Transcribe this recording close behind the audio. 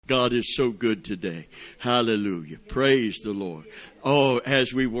God is so good today. Hallelujah. Praise the Lord. Oh,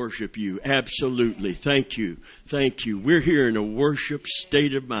 as we worship you, absolutely. Thank you. Thank you. We're here in a worship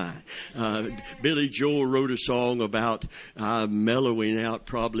state of mind. Billy Joel wrote a song about mellowing out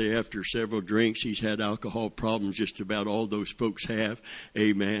probably after several drinks. He's had alcohol problems, just about all those folks have.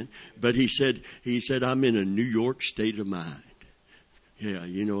 Amen. But he said, I'm in a New York state of mind. Yeah,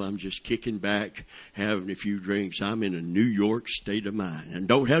 I'm just kicking back, having a few drinks. I'm in a New York state of mind. And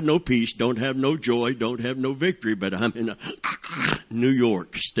don't have no peace, don't have no joy, don't have no victory, but I'm in a New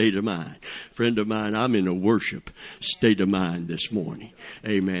York state of mind. Friend of mine, I'm in a worship state of mind this morning.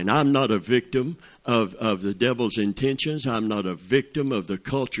 Amen. I'm not a victim of the devil's intentions. I'm not a victim of the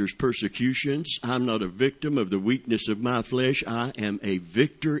culture's persecutions. I'm not a victim of the weakness of my flesh. I am a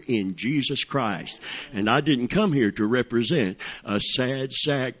victor in Jesus Christ. And I didn't come here to represent a sad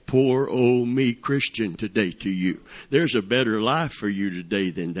sack, poor old me Christian today to you. There's a better life for you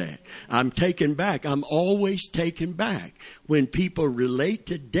today than that. I'm taken back. I'm always taken back when people relate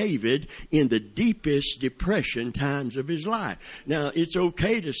to David in the deepest depression times of his life. Now, it's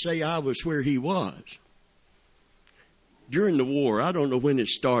okay to say I was where he was. During the war, I don't know when it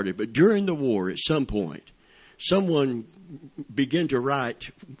started, but during the war at some point, someone began to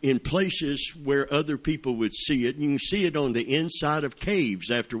write in places where other people would see it. You can see it on the inside of caves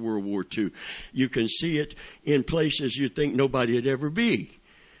after World War II. You can see it in places you think nobody would ever be.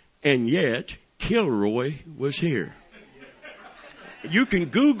 And yet, Kilroy was here. You can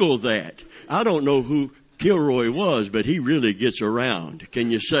Google that. I don't know who Kilroy was, but he really gets around.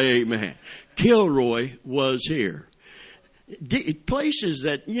 Can you say amen? Kilroy was here. Places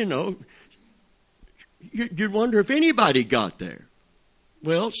that, you'd wonder if anybody got there.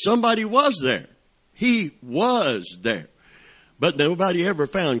 Well, somebody was there. He was there. But nobody ever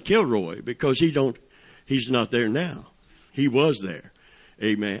found Kilroy because he's not there now. He was there.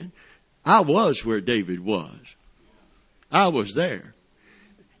 Amen. I was where David was. I was there.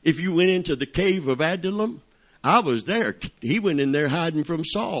 If you went into the cave of Adullam, I was there. He went in there hiding from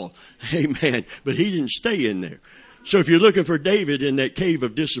Saul. Amen. But he didn't stay in there. So if you're looking for David in that cave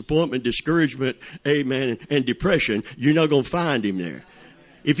of disappointment, discouragement, amen, and depression, you're not going to find him there.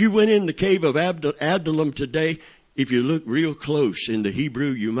 If you went in the cave of Adullam today, if you look real close in the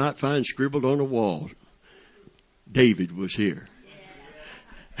Hebrew, you might find scribbled on a wall, David was here.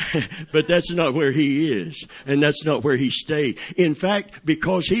 But that's not where he is, and that's not where he stayed. In fact,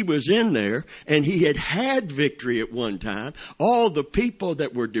 because he was in there and he had victory at one time, all the people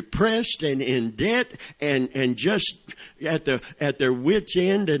that were depressed and in debt and just at their wits'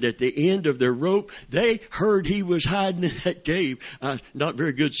 end and at the end of their rope, they heard he was hiding in that cave. Not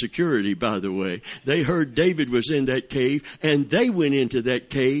very good security, by the way. They heard David was in that cave, and they went into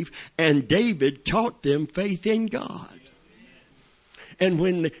that cave, and David taught them faith in God. And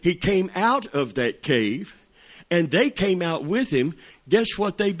when he came out of that cave and they came out with him, guess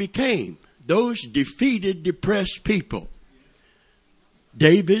what they became? Those defeated, depressed people.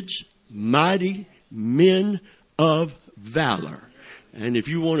 David's mighty men of valor. And if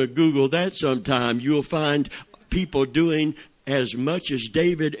you want to Google that sometime, you'll find people doing as much as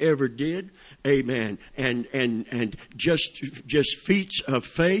David ever did. Amen. And just feats of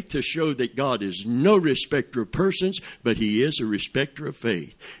faith to show that God is no respecter of persons, but he is a respecter of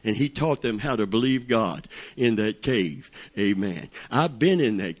faith. And he taught them how to believe God in that cave. Amen. I've been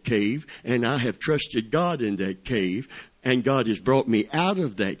in that cave, and I have trusted God in that cave. And God has brought me out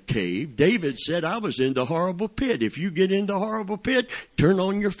of that cave. David said, I was in the horrible pit. If you get in the horrible pit, turn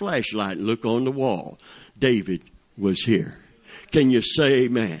on your flashlight and look on the wall. David was here. Can you say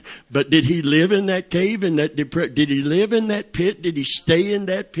amen? But did he live in that cave, in that did he live in that pit? Did he stay in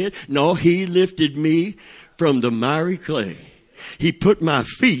that pit? No, he lifted me from the miry clay. He put my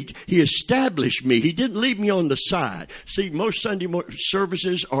feet, he established me. He didn't leave me on the side. See, most Sunday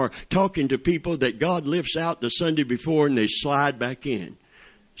services are talking to people that God lifts out the Sunday before and they slide back in.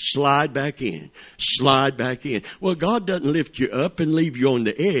 Slide back in. Slide back in. Well, God doesn't lift you up and leave you on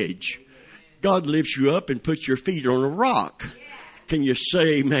the edge. God lifts you up and puts your feet on a rock. Can you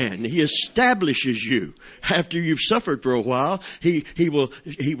say amen? He establishes you. After you've suffered for a while, he will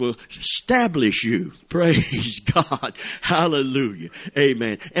establish you. Praise God. Hallelujah.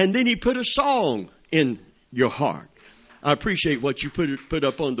 Amen. And then he put a song in your heart. I appreciate what you put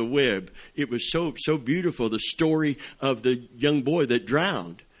up on the web. It was so beautiful, the story of the young boy that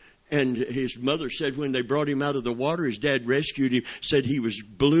drowned. And his mother said when they brought him out of the water, his dad rescued him, said he was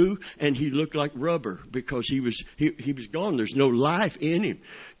blue and he looked like rubber because he was gone. There's no life in him.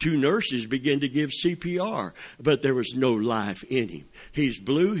 2 nurses began to give CPR, but there was no life in him. He's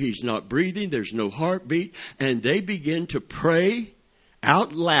blue. He's not breathing. There's no heartbeat. And they begin to pray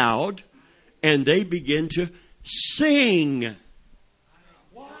out loud, and they begin to sing.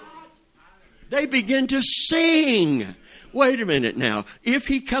 What? They begin to sing. Wait a minute now. If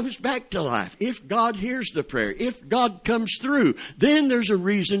he comes back to life, if God hears the prayer, if God comes through, then there's a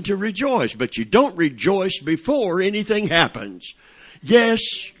reason to rejoice. But you don't rejoice before anything happens. Yes,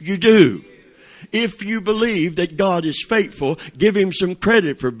 you do. If you believe that God is faithful, give him some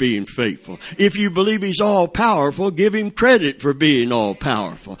credit for being faithful. If you believe he's all powerful, give him credit for being all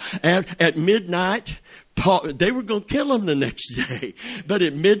powerful. At midnight, they were going to kill him the next day. But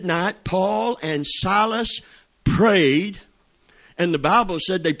at midnight, Paul and Silas prayed, and the Bible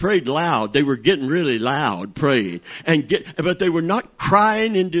said they prayed loud. They were getting really loud praying, but they were not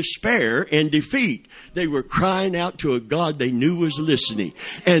crying in despair and defeat. They were crying out to a God they knew was listening.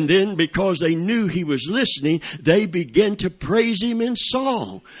 And then because they knew he was listening, they began to praise him in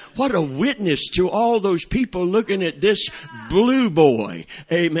song. What a witness to all those people looking at this blue boy,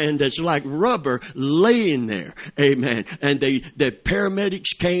 amen, that's like rubber laying there, amen. And the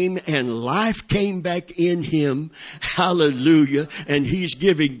paramedics came and life came back in him. Hallelujah. And he's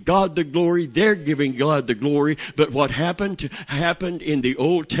giving God the glory. They're giving God the glory. But what happened in the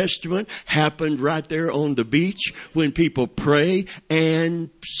Old Testament happened right there on the beach when people pray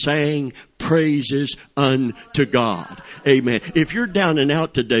and sang praises unto God. Amen. If you're down and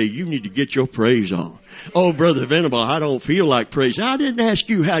out today, you need to get your praise on. Oh, Brother Venable, I don't feel like praise. I didn't ask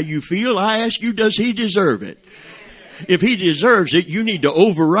you how you feel. I asked you, does he deserve it? If he deserves it, you need to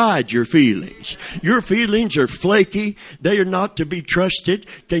override your feelings. Your feelings are flaky. They are not to be trusted.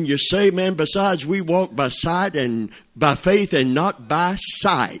 Can you say, man, besides we walk by sight and by faith and not by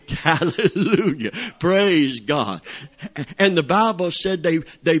sight. Hallelujah. Praise God. And the Bible said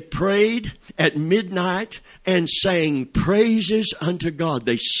they prayed at midnight and sang praises unto God.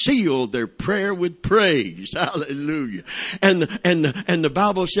 They sealed their prayer with praise. Hallelujah. And the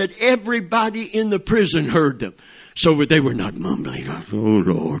Bible said everybody in the prison heard them. So they were not mumbling, oh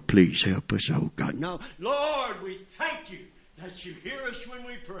Lord, please help us, oh God. No, Lord, we thank you that you hear us when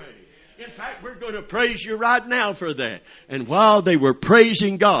we pray. In fact, we're going to praise you right now for that. And while they were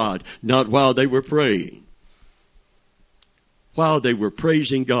praising God, not while they were praying, while they were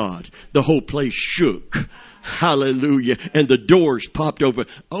praising God, the whole place shook. Hallelujah. And the doors popped open.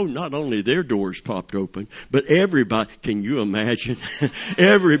 Oh, not only their doors popped open, but everybody, can you imagine?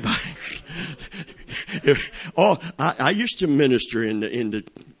 Everybody. I used to minister in the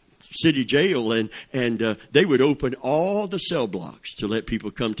city jail, and they would open all the cell blocks to let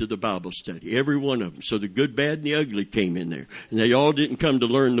people come to the Bible study, every one of them. So the good, bad, and the ugly came in there, and they all didn't come to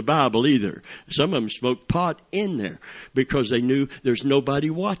learn the Bible either. Some of them smoked pot in there because they knew there's nobody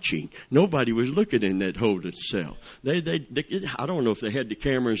watching. Nobody was looking in that holding cell. They I don't know if they had the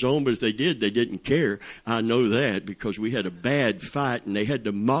cameras on, but if they did, they didn't care. I know that because we had a bad fight, and they had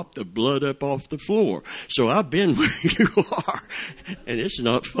to mop the blood up off the floor. So I've been where you are, and it's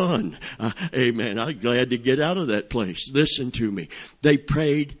not fun. Amen. I'm glad to get out of that place. Listen to me. They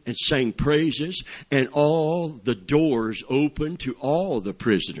prayed and sang praises, and all the doors opened to all the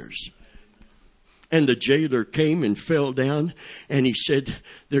prisoners. And the jailer came and fell down, and he said,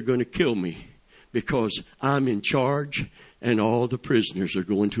 they're going to kill me because I'm in charge and all the prisoners are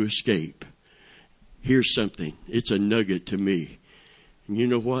going to escape. Here's something. It's a nugget to me. And you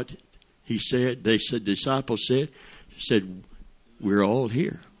know what he said? Disciples said, we're all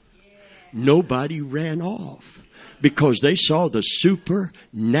here. Nobody ran off because they saw the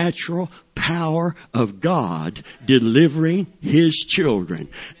supernatural power of God delivering his children.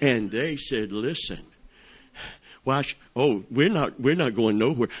 And they said, listen, we're not going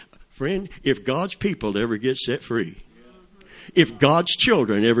nowhere. Friend, if God's people ever get set free, if God's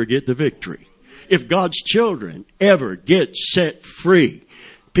children ever get the victory, if God's children ever get set free,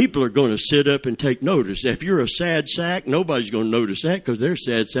 people are going to sit up and take notice. If you're a sad sack, nobody's going to notice that because they're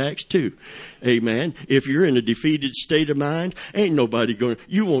sad sacks too. Amen. If you're in a defeated state of mind, ain't nobody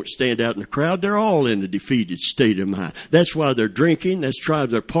you won't stand out in the crowd. They're all in a defeated state of mind. That's why they're drinking. That's why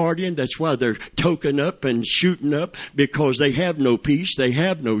they're partying. That's why they're toking up and shooting up, because they have no peace. They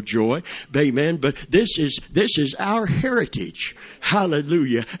have no joy. Amen. But this is our heritage.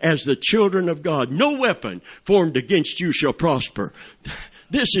 Hallelujah. As the children of God, no weapon formed against you shall prosper.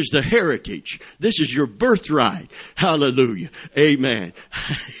 This is the heritage. This is your birthright. Hallelujah. Amen.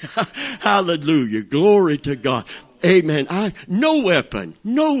 Hallelujah. Glory to God. Amen. No weapon.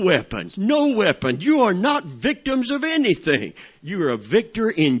 You are not victims of anything. You are a victor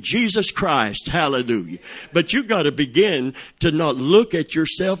in Jesus Christ. Hallelujah. But you got to begin to not look at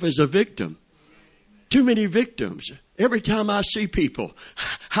yourself as a victim. Too many victims. Every time I see people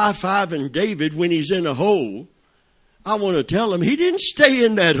high-fiving David when he's in a hole, I want to tell him he didn't stay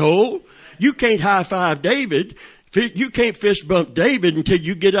in that hole. You can't high-five David. You can't fist bump David until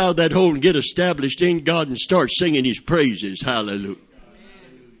you get out of that hole and get established in God and start singing his praises. Hallelujah.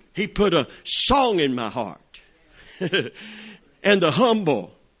 He put a song in my heart. And the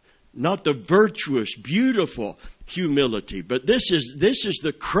humble, not the virtuous, beautiful humility. But this is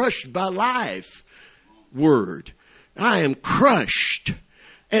the crushed by life word. I am crushed.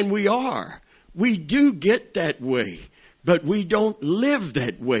 And we are. We do get that way. But we don't live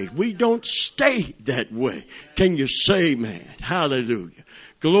that way. We don't stay that way. Can you say, man? Hallelujah.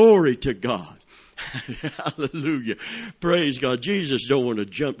 Glory to God. Hallelujah. Praise God. Jesus don't want to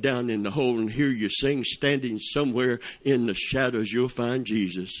jump down in the hole and hear you sing. Standing somewhere in the shadows, you'll find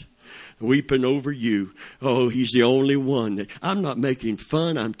Jesus weeping over you. Oh, he's the only one. I'm not making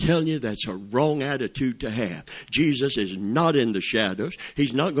fun. I'm telling you, that's a wrong attitude to have. Jesus is not in the shadows.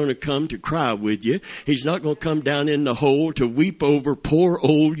 He's not going to come to cry with you. He's not going to come down in the hole to weep over poor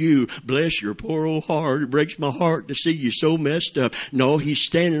old you. Bless your poor old heart. It breaks my heart to see you so messed up. No, he's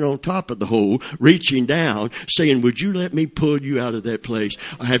standing on top of the hole, reaching down, saying, would you let me pull you out of that place?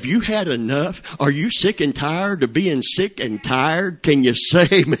 Have you had enough? Are you sick and tired of being sick and tired? Can you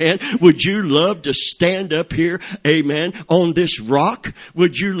say, man, would you love to stand up here, amen, on this rock?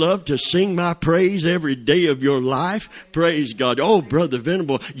 Would you love to sing my praise every day of your life? Praise God. Oh, Brother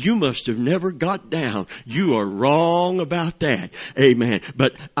Venable, you must have never got down. You are wrong about that. Amen.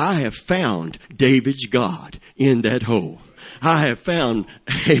 But I have found David's God in that hole. I have found,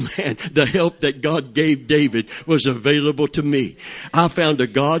 amen, the help that God gave David was available to me. I found a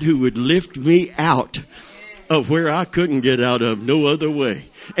God who would lift me out of where I couldn't get out of no other way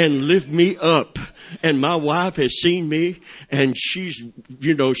and lift me up. And my wife has seen me, and she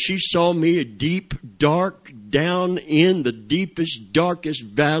saw me deep, dark, down in the deepest, darkest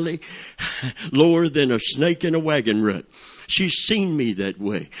valley, lower than a snake in a wagon rut. She's seen me that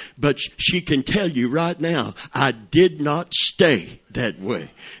way. But she can tell you right now, I did not stay that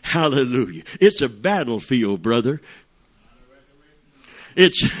way. Hallelujah. It's a battlefield, brother.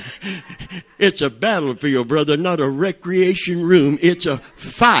 It's a battlefield, brother, not a recreation room. It's a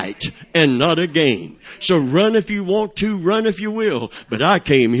fight and not a game. So run if you want to, run if you will. But I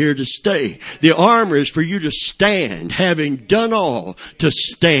came here to stay. The armor is for you to stand, having done all to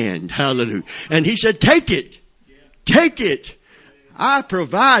stand. Hallelujah. And he said, take it. Take it. I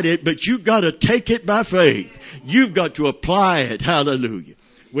provide it, but you've got to take it by faith. You've got to apply it. Hallelujah.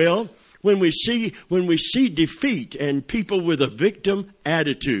 Well, when we see defeat and people with a victim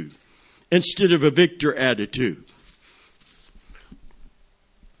attitude instead of a victor attitude,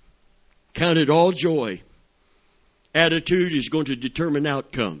 count it all joy. Attitude is going to determine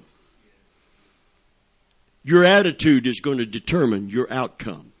outcome. Your attitude is going to determine your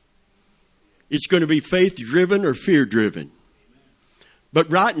outcome. It's going to be faith-driven or fear-driven.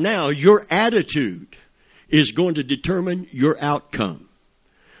 But right now, your attitude is going to determine your outcome.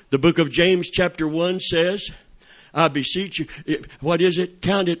 The book of James chapter 1 says, I beseech you, what is it?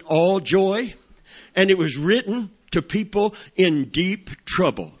 Count it all joy. And it was written to people in deep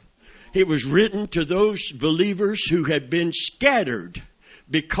trouble. It was written to those believers who had been scattered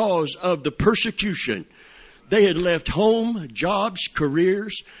because of the persecution. They had left home, jobs,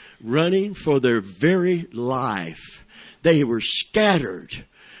 careers, running for their very life. They were scattered.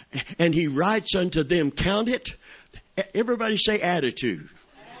 And he writes unto them, count it. Everybody say attitude.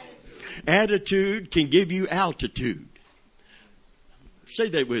 Attitude can give you altitude. Say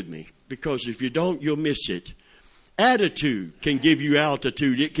that with me, because if you don't, you'll miss it. Attitude can give you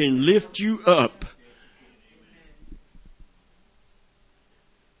altitude. It can lift you up.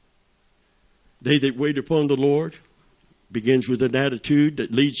 They that wait upon the Lord begins with an attitude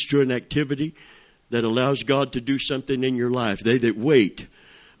that leads to an activity that allows God to do something in your life. They that wait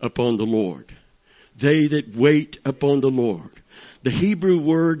upon the Lord. They that wait upon the Lord. The Hebrew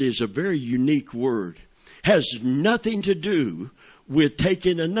word is a very unique word. Has nothing to do with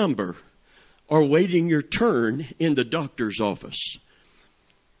taking a number or waiting your turn in the doctor's office.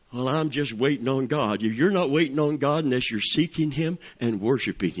 Well, I'm just waiting on God. You're not waiting on God unless you're seeking Him and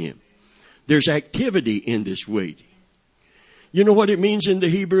worshiping Him. There's activity in this waiting. You know what it means in the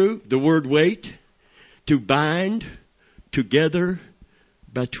Hebrew? The word wait? To bind together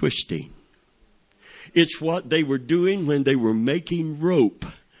by twisting. It's what they were doing when they were making rope.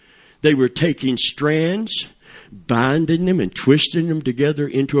 They were taking strands, binding them and twisting them together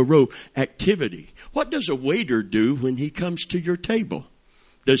into a rope. Activity. What does a waiter do when he comes to your table?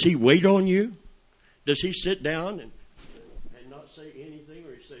 Does he wait on you? Does he sit down and not say anything?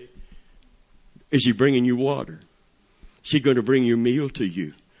 Or is he bringing you water? Is he going to bring your meal to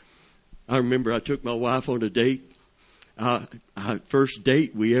you? I remember I took my wife on a date First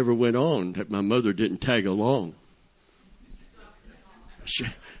date we ever went on that my mother didn't tag along.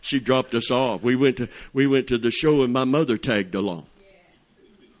 She dropped us off. We went to the show and my mother tagged along.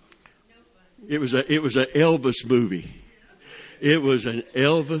 It was an Elvis movie. It was an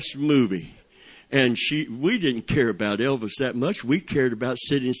Elvis movie. And we didn't care about Elvis that much. We cared about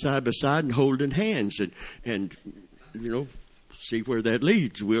sitting side by side and holding hands and see where that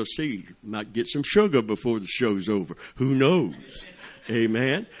leads. We'll see. Might get some sugar before the show's over. Who knows?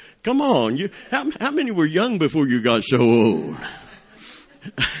 Amen. Come on. How many were young before you got so old?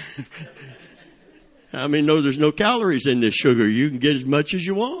 How many know there's no calories in this sugar? You can get as much as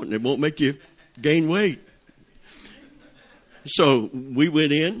you want. It won't make you gain weight. So we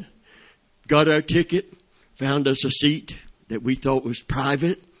went in, got our ticket, found us a seat that we thought was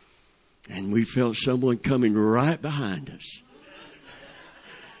private, and we felt someone coming right behind us.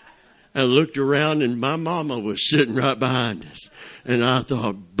 I looked around and my mama was sitting right behind us. And I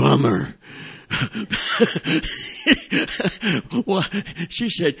thought, bummer. Well, she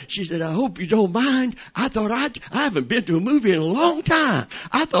said, I hope you don't mind. I haven't been to a movie in a long time.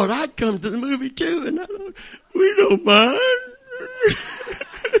 I thought I'd come to the movie too. And I thought, we don't mind.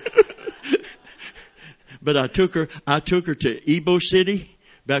 But I took her to Ebo City.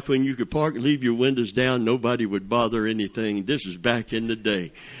 Back when you could park, leave your windows down, nobody would bother anything. This is back in the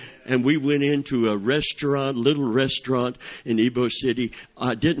day. And we went into a little restaurant in Ebo City.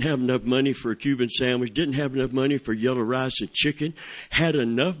 I didn't have enough money for a Cuban sandwich, didn't have enough money for yellow rice and chicken. Had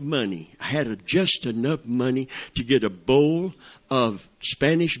enough money. I had just enough money to get a bowl of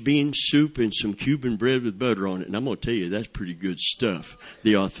Spanish bean soup and some Cuban bread with butter on it. And I'm going to tell you, that's pretty good stuff,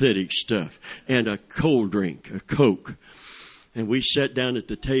 the authentic stuff. And a cold drink, a Coke. And we sat down at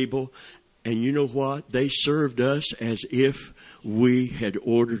the table, and you know what? They served us as if we had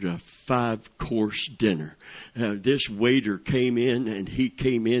ordered a 5-course dinner. This waiter came in, and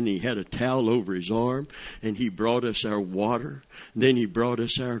he had a towel over his arm, and he brought us our water. Then he brought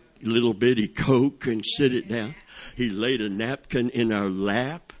us our little bitty Coke and sit it down. He laid a napkin in our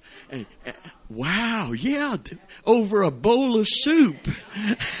lap. And wow, yeah, over a bowl of soup.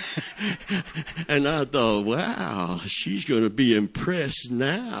 And I thought, wow, she's going to be impressed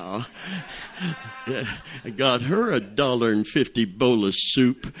now. I got her $1.50 bowl of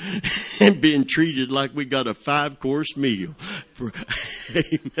soup and being treated like we got a 5-course meal.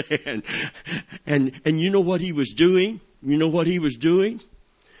 Amen. And you know what he was doing? He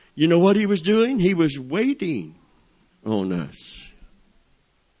was waiting on us.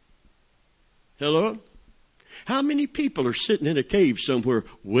 Hello? How many people are sitting in a cave somewhere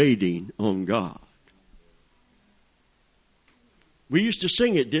waiting on God? We used to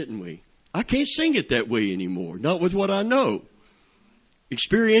sing it, didn't we? I can't sing it that way anymore. Not with what I know.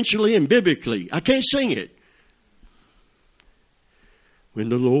 Experientially and biblically. I can't sing it. When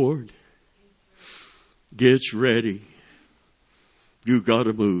the Lord gets ready, you got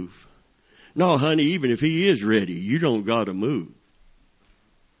to move. No, honey, even if he is ready, you don't got to move.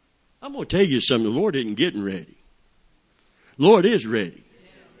 I'm going to tell you something. The Lord isn't getting ready. Lord is ready.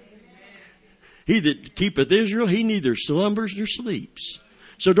 He that keepeth Israel, he neither slumbers nor sleeps.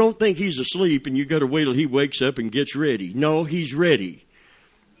 So don't think he's asleep and you got to wait till he wakes up and gets ready. No, he's ready.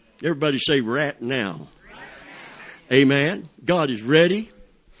 Everybody say right now. Amen. God is ready.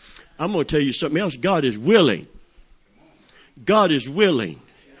 I'm going to tell you something else. God is willing. God is willing.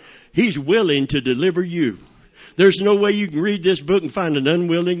 He's willing to deliver you. There's no way you can read this book and find an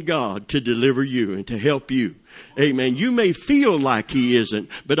unwilling God to deliver you and to help you. Amen. You may feel like he isn't,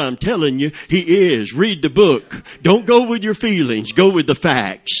 but I'm telling you, he is. Read the book. Don't go with your feelings. Go with the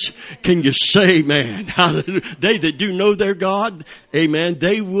facts. Can you say amen? Hallelujah. They that do know their God, amen,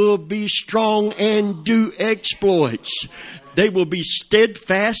 they will be strong and do exploits. They will be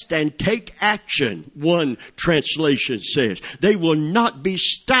steadfast and take action, one translation says. They will not be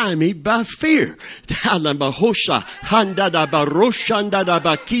stymied by fear.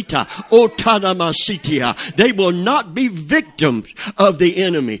 They will not be victims of the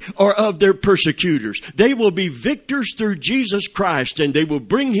enemy or of their persecutors. They will be victors through Jesus Christ, and they will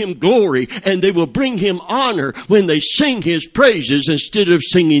bring him glory and they will bring him honor when they sing his praises instead of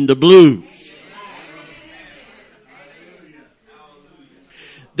singing the blues.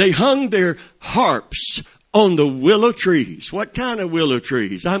 They hung their harps on the willow trees. What kind of willow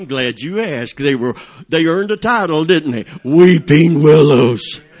trees? I'm glad you asked. They earned a title, didn't they? Weeping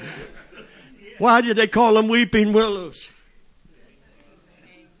willows. Why did they call them weeping willows?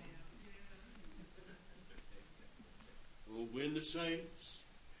 Well, when the saints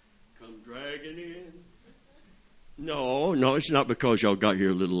come dragging in. No, it's not because y'all got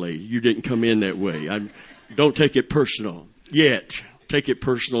here a little late. You didn't come in that way. Don't take it personal yet. Take it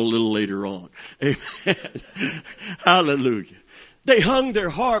personal a little later on. Amen. Hallelujah. They hung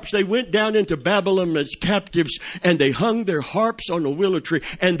their harps. They went down into Babylon as captives, and they hung their harps on a willow tree.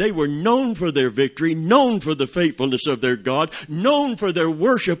 And they were known for their victory, known for the faithfulness of their God, known for their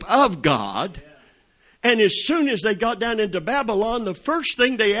worship of God. And as soon as they got down into Babylon, the first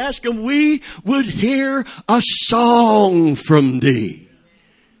thing they asked him, we would hear a song from thee.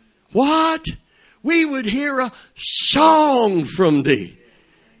 What? We would hear a song from thee.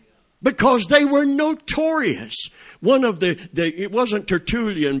 Because they were notorious. One of it wasn't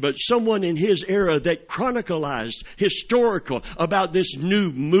Tertullian, but someone in his era that chronicalized historical about this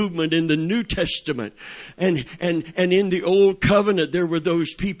new movement in the New Testament. And in the Old Covenant, there were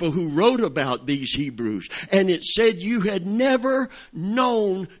those people who wrote about these Hebrews. And it said you had never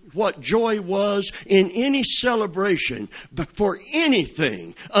known what joy was in any celebration for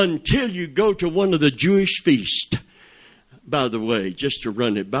anything until you go to one of the Jewish feasts. By the way, just to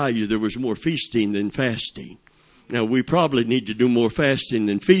run it by you, there was more feasting than fasting. Now, we probably need to do more fasting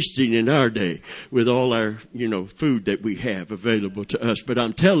than feasting in our day with all our, food that we have available to us. But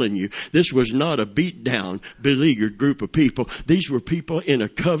I'm telling you, this was not a beat down, beleaguered group of people. These were people in a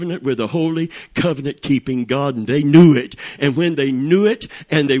covenant with a holy, covenant keeping God, and they knew it. And when they knew it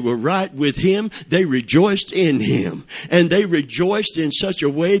and they were right with Him, they rejoiced in Him. And they rejoiced in such a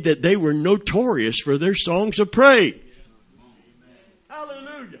way that they were notorious for their songs of praise.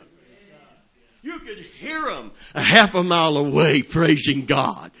 Hallelujah. You could hear them a half a mile away praising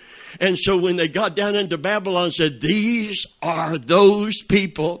God. And so when they got down into Babylon and said, these are those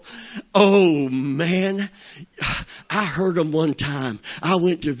people. Oh, man. I heard them one time. I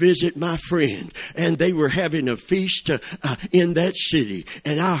went to visit my friend, and they were having a feast in that city.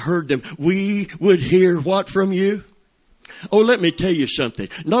 And I heard them. We would hear what from you? Oh, let me tell you something.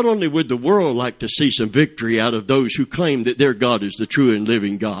 Not only would the world like to see some victory out of those who claim that their God is the true and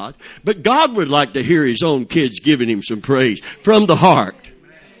living God, but God would like to hear His own kids giving Him some praise from the heart.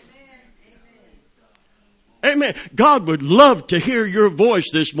 Amen. God would love to hear your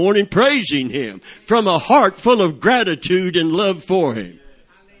voice this morning praising Him from a heart full of gratitude and love for Him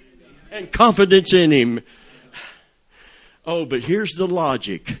and confidence in Him. Oh, but here's the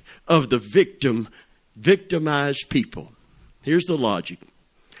logic of the victimized people. Here's the logic.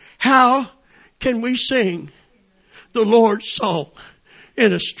 How can we sing the Lord's song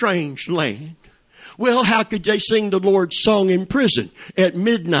in a strange land? Well, how could they sing the Lord's song in prison at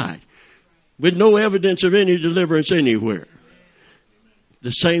midnight with no evidence of any deliverance anywhere? The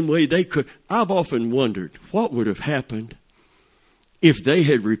same way they could. I've often wondered what would have happened if they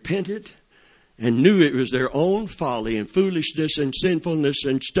had repented and knew it was their own folly and foolishness and sinfulness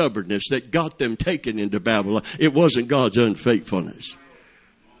and stubbornness that got them taken into Babylon. It wasn't God's unfaithfulness.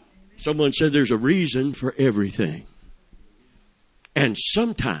 Someone said there's a reason for everything. And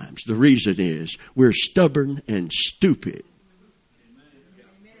sometimes the reason is we're stubborn and stupid.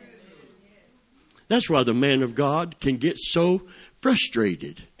 That's why the man of God can get so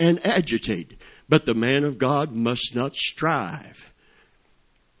frustrated and agitated. But the man of God must not strive,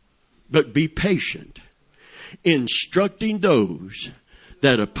 but be patient, instructing those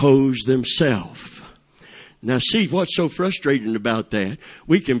that oppose themselves. Now see what's so frustrating about that.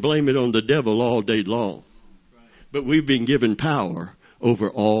 We can blame it on the devil all day long. But we've been given power over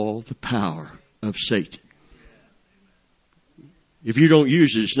all the power of Satan. If you don't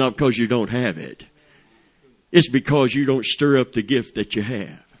use it, it's not because you don't have it. It's because you don't stir up the gift that you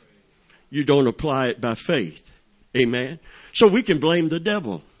have. You don't apply it by faith. Amen. So we can blame the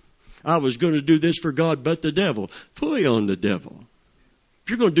devil. I was going to do this for God, but the devil. Phooey on the devil. If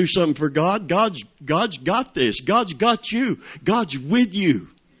you're going to do something for God, God's got this. God's got you. God's with you.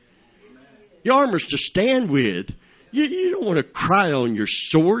 Your armor's to stand with. You don't want to cry on your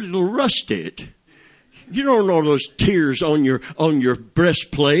sword. It'll rust it. You don't want all those tears on your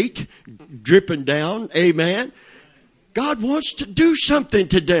breastplate dripping down. Amen. God wants to do something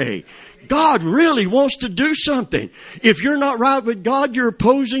today. God really wants to do something. If you're not right with God, you're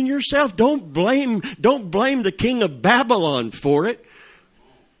opposing yourself. Don't blame the king of Babylon for it.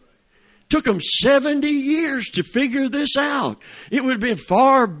 Took them 70 years to figure this out. It would have been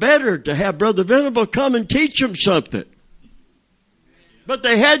far better to have Brother Venable come and teach them something. But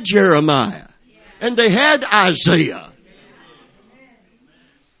they had Jeremiah and they had Isaiah.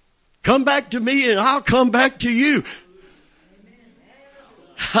 Come back to me and I'll come back to you.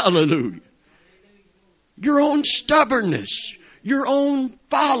 Hallelujah. Your own stubbornness, your own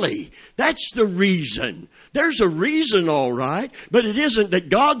folly. That's the reason There's a reason, all right, but it isn't that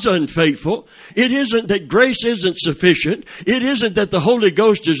God's unfaithful. It isn't that grace isn't sufficient. It isn't that the Holy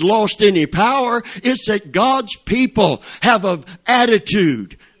Ghost has lost any power. It's that God's people have an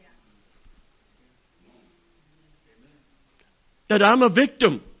attitude that I'm a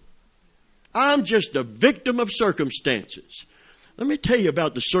victim. I'm just a victim of circumstances. Let me tell you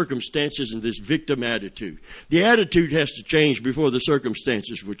about the circumstances and this victim attitude. The attitude has to change before the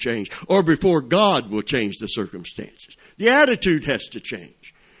circumstances will change, or before God will change the circumstances. The attitude has to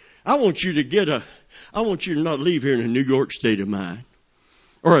change. I want you to not leave here in a New York state of mind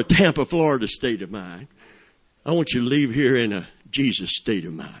or a Tampa, Florida state of mind. I want you to leave here in a Jesus state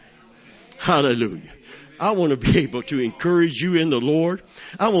of mind. Hallelujah. I want to be able to encourage you in the Lord.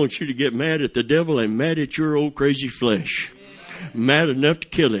 I want you to get mad at the devil and mad at your old crazy flesh. Mad enough to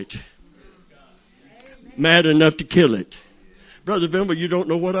kill it. Mad enough to kill it. Brother Vimble, you don't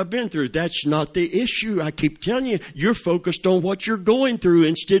know what I've been through. That's not the issue. I keep telling you, you're focused on what you're going through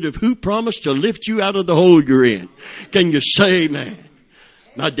instead of who promised to lift you out of the hole you're in. Can you say amen?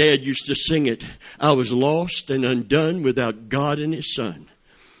 My dad used to sing it. I was lost and undone without God and His Son.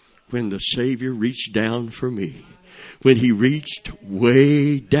 When the Savior reached down for me. When He reached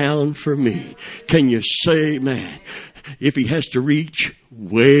way down for me. Can you say amen? If He has to reach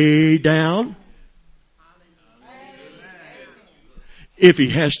way down. If He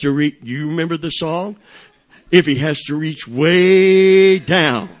has to reach, you remember the song? If He has to reach way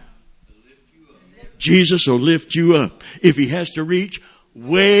down, Jesus will lift you up. If He has to reach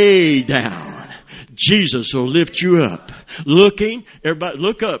way down, Jesus will lift you up. Looking, everybody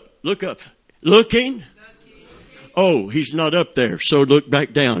look up, look up. Looking. Oh, He's not up there, so look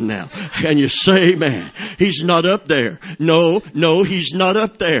back down now. Can you say amen? He's not up there. No, He's not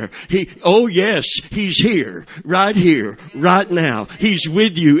up there. Oh yes, He's here, right now. He's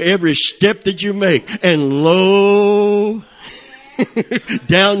with you every step that you make. And lo,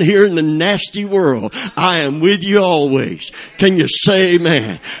 down here in the nasty world, I am with you always. Can you say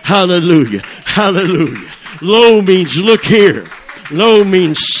amen? Hallelujah, hallelujah. Lo means look here. Lo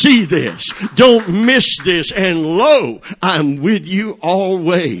means see this. Don't miss this. And lo, I'm with you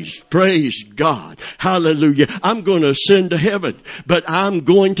always. Praise God. Hallelujah. I'm going to ascend to heaven, but I'm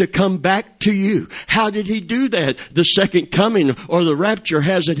going to come back to you. How did He do that? The second coming or the rapture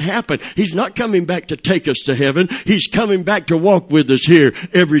hasn't happened. He's not coming back to take us to heaven. He's coming back to walk with us here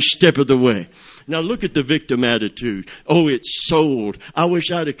every step of the way. Now look at the victim attitude. Oh, it's sold. I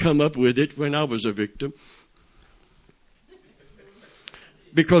wish I'd have come up with it when I was a victim.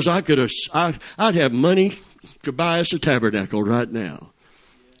 Because I'd have money to buy us a tabernacle right now.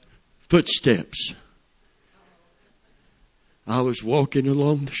 Footsteps. I was walking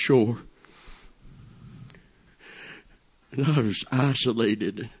along the shore. And I was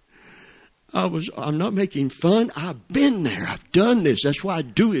isolated. I'm not making fun. I've been there. I've done this. That's why I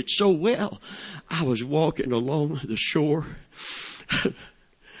do it so well. I was walking along the shore.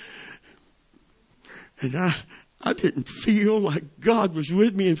 And I didn't feel like God was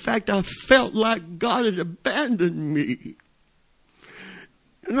with me. In fact, I felt like God had abandoned me.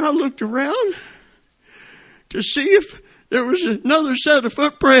 And I looked around to see if there was another set of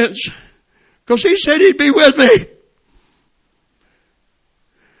footprints, because He said He'd be with me.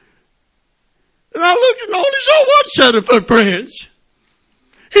 And I looked and only saw one set of footprints.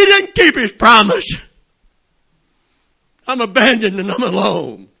 He didn't keep His promise. I'm abandoned and I'm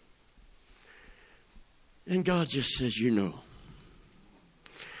alone. And God just says,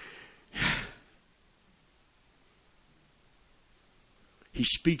 He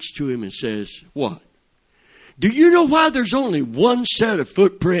speaks to him and says, what? Do you know why there's only one set of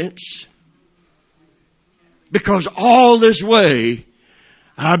footprints? Because all this way,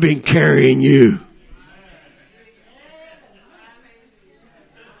 I've been carrying you.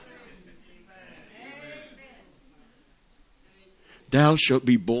 Thou shalt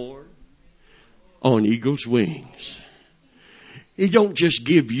be born on eagle's wings. He don't just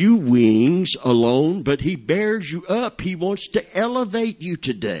give you wings alone, but He bears you up. He wants to elevate you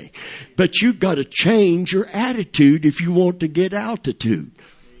today. But you've got to change your attitude if you want to get altitude.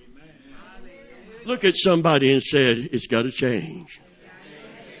 Look at somebody and say, it's got to change.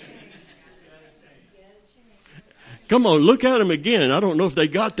 Come on, look at them again. I don't know if they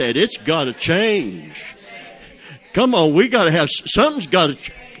got that. It's got to change. Come on, we got to have, something's got to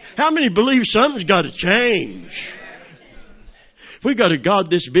change. How many believe something's got to change? If we got a God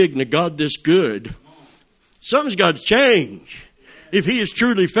this big and a God this good, something's got to change. If He is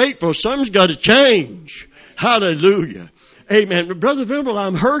truly faithful, something's got to change. Hallelujah. Amen. Brother Vimble,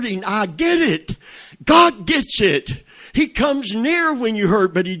 I'm hurting. I get it. God gets it. He comes near when you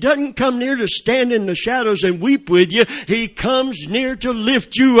hurt, but He doesn't come near to stand in the shadows and weep with you. He comes near to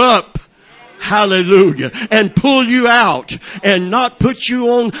lift you up. Hallelujah. And pull you out and not put you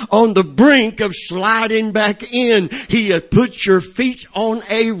on the brink of sliding back in. He has put your feet on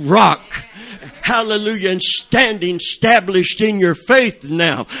a rock. Hallelujah. And standing established in your faith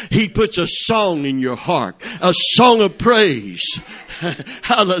now. He puts a song in your heart. A song of praise.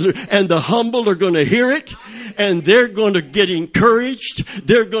 Hallelujah. And the humble are going to hear it. And they're going to get encouraged.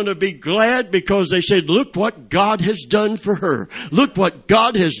 They're going to be glad because they said, look what God has done for her. Look what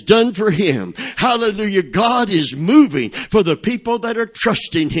God has done for him. Hallelujah. God is moving for the people that are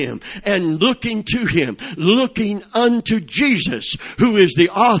trusting Him and looking to Him, looking unto Jesus, who is the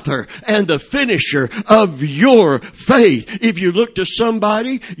author and the finisher of your faith. If you look to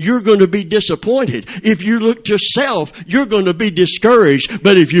somebody, you're going to be disappointed. If you look to self, you're going to be discouraged.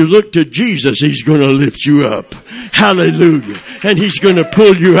 But if you look to Jesus, He's going to lift you up. Hallelujah. And He's going to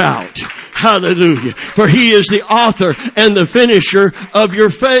pull you out. Hallelujah. For He is the author and the finisher of your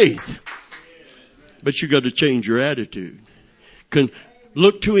faith. But you got to change your attitude.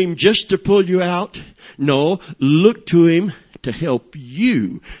 Look to Him just to pull you out? No, look to Him to help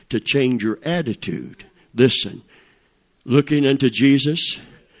you to change your attitude. Listen, looking unto Jesus,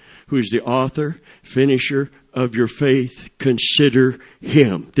 who is the author, finisher of your faith, consider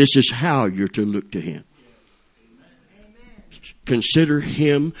Him. This is how you're to look to Him. Consider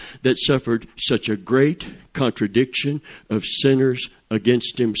Him that suffered such a great contradiction of sinners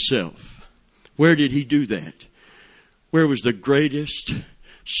against Himself. Where did He do that? Where was the greatest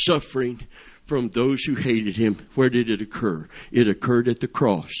suffering from those who hated Him? Where did it occur? It occurred at the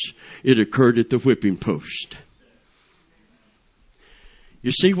cross. It occurred at the whipping post.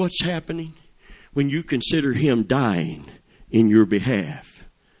 You see what's happening? When you consider Him dying in your behalf,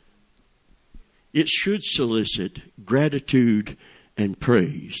 it should solicit gratitude and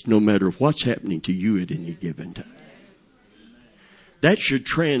praise no matter what's happening to you at any given time. That should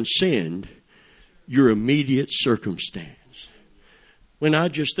transcend your immediate circumstance. When I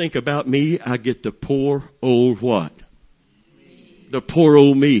just think about me, I get the poor old what? The poor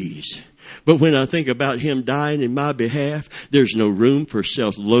old me's. But when I think about Him dying in my behalf, there's no room for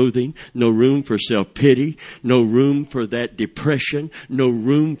self-loathing, no room for self-pity, no room for that depression, no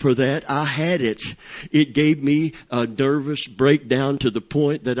room for that. I had it. It gave me a nervous breakdown to the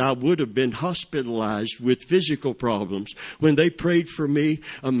point that I would have been hospitalized with physical problems. When they prayed for me,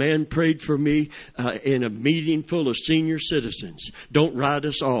 a man prayed for me in a meeting full of senior citizens. Don't write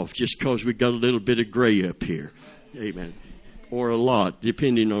us off just because we got a little bit of gray up here. Amen. Or a lot,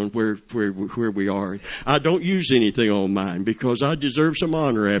 depending on where we are. I don't use anything on mine because I deserve some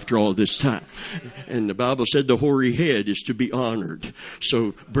honor after all this time. And the Bible said the hoary head is to be honored.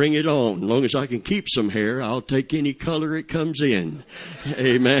 So bring it on. As long as I can keep some hair, I'll take any color it comes in.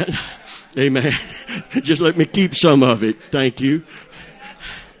 Amen. Amen. Just let me keep some of it. Thank you.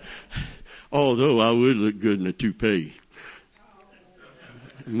 Although I would look good in a toupee.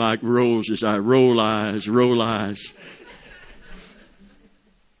 Mike rolls as I roll eyes.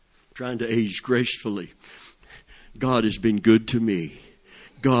 Trying to age gracefully. God has been good to me.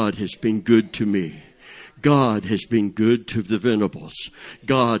 God has been good to me. God has been good to the Venables.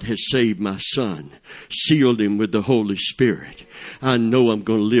 God has saved my son, sealed him with the Holy Spirit. I know I'm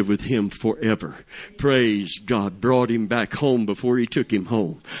going to live with him forever. Praise God. Brought him back home before he took him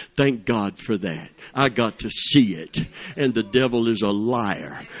home. Thank God for that. I got to see it. And the devil is a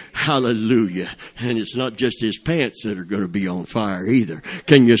liar. Hallelujah. And it's not just his pants that are going to be on fire either.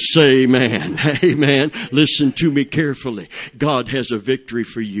 Can you say amen? Amen. Listen to me carefully. God has a victory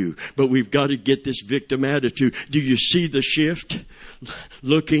for you. But we've got to get this victim attitude. Do you see the shift?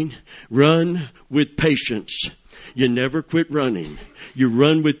 Looking, run with patience. You never quit running. You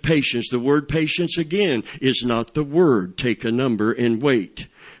run with patience. The word patience, again, is not the word take a number and wait.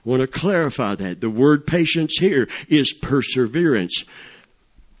 I want to clarify that. The word patience here is perseverance.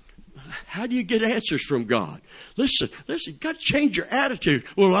 How do you get answers from God? Listen, you got to change your attitude.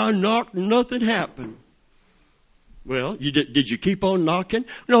 Well, I knocked, nothing happened. Well, did you keep on knocking?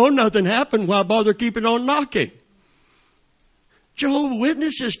 No, nothing happened. Why bother keeping on knocking? Jehovah's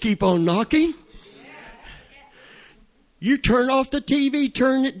Witnesses keep on knocking. You turn off the TV,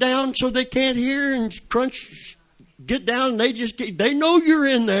 turn it down so they can't hear and crunch, get down, and they know you're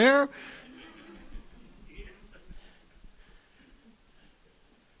in there.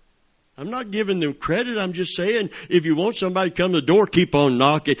 I'm not giving them credit. I'm just saying, if you want somebody to come to the door, keep on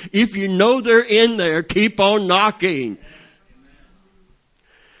knocking. If you know they're in there, keep on knocking.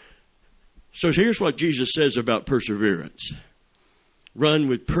 So here's what Jesus says about perseverance. Run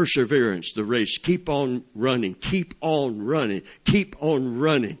with perseverance the race. Keep on running. Keep on running. Keep on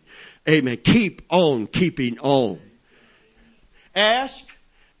running. Amen. Keep on keeping on. Ask,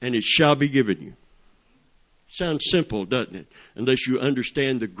 and it shall be given you. Sounds simple, doesn't it? Unless you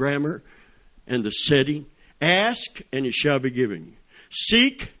understand the grammar and the setting. Ask, and it shall be given you.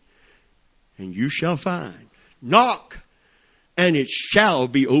 Seek, and you shall find. Knock, and it shall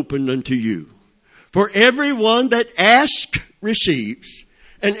be opened unto you. For everyone that asks receives,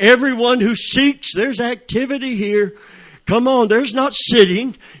 and everyone who seeks, there's activity here. Come on, there's not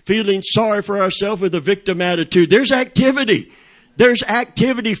sitting, feeling sorry for ourselves with a victim attitude. There's activity. There's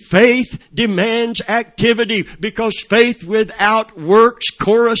activity. Faith demands activity, because faith without works,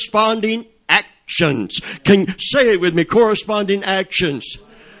 corresponding actions. Can you say it with me? Corresponding actions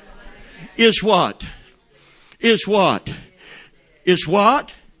is what? Is what? Is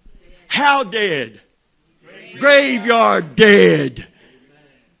what? How dead? Graveyard dead.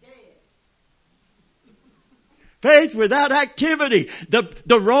 Faith without activity.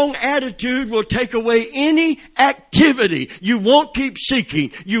 The wrong attitude will take away any activity. You won't keep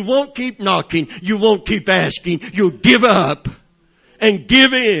seeking. You won't keep knocking. You won't keep asking. You'll give up and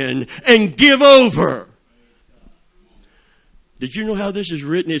give in and give over. Did you know how this is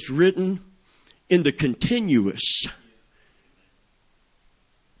written? It's written in the continuous.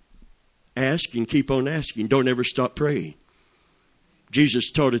 Ask and keep on asking. Don't ever stop praying.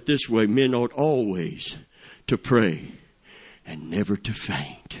 Jesus taught it this way. Men ought always to pray and never to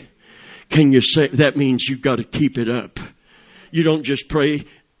faint. Can you say that means you've got to keep it up? You don't just pray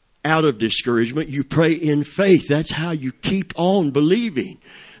out of discouragement. You pray in faith. That's how you keep on believing.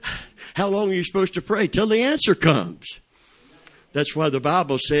 How long are you supposed to pray? Till the answer comes. That's why the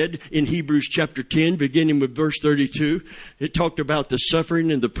Bible said in Hebrews chapter 10, beginning with verse 32, it talked about the suffering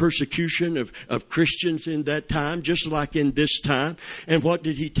and the persecution of Christians in that time, just like in this time. And what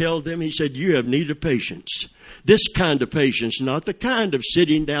did he tell them? He said, you have need of patience. This kind of patience, not the kind of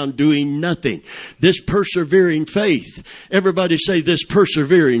sitting down doing nothing. This persevering faith. Everybody say this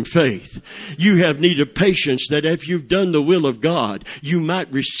persevering faith. You have need of patience, that if you've done the will of God, you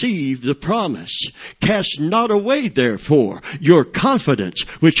might receive the promise. Cast not away, therefore, your confidence,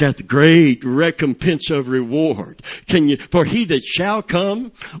 which hath great recompense of reward. For he that shall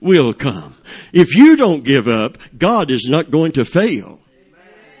come will come. If you don't give up, God is not going to fail.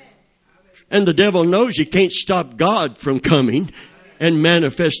 And the devil knows he can't stop God from coming and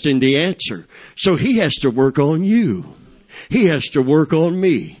manifesting the answer. So he has to work on you. He has to work on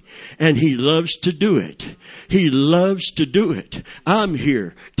me. And he loves to do it. He loves to do it. I'm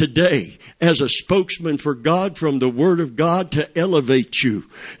here today as a spokesman for God from the Word of God to elevate you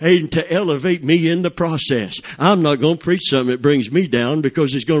and to elevate me in the process. I'm not going to preach something that brings me down,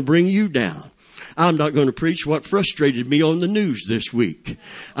 because it's going to bring you down. I'm not going to preach what frustrated me on the news this week.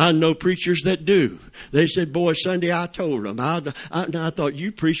 I know preachers that do. They said, boy, Sunday I told them. I thought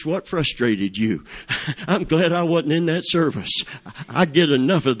you preached what frustrated you. I'm glad I wasn't in that service. I get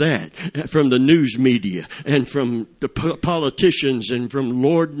enough of that from the news media and from the politicians and from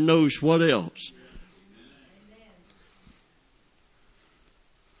Lord knows what else.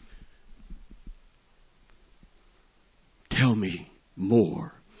 Tell me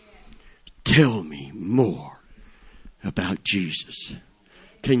more. Tell me more about Jesus.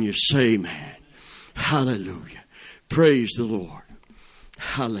 Can you say, man? Hallelujah. Praise the Lord.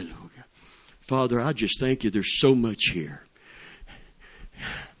 Hallelujah. Father, I just thank you. There's so much here.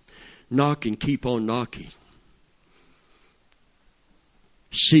 Knock and keep on knocking.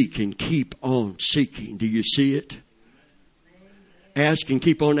 Seek and keep on seeking. Do you see it? Ask and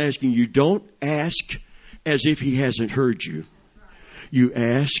keep on asking. You don't ask as if he hasn't heard you. You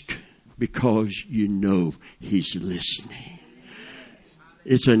ask because you know he's listening.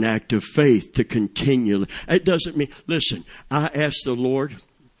 It's an act of faith to continually. It doesn't mean, listen, I asked the Lord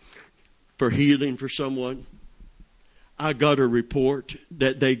for healing for someone. I got a report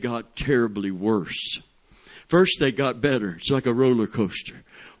that they got terribly worse. First they got better. It's like a roller coaster.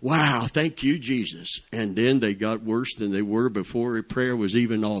 Wow, thank you, Jesus. And then they got worse than they were before a prayer was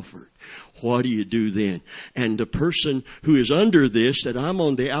even offered. What do you do then? And the person who is under this, that I'm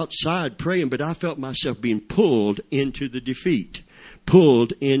on the outside praying, but I felt myself being pulled into the defeat,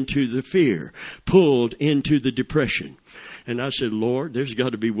 pulled into the fear, pulled into the depression. And I said, Lord, there's got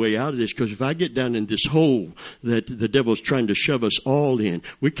to be a way out of this, because if I get down in this hole that the devil's trying to shove us all in,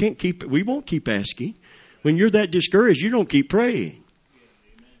 we won't keep asking. When you're that discouraged, you don't keep praying.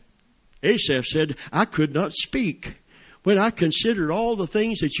 Asaph said, I could not speak. When I considered all the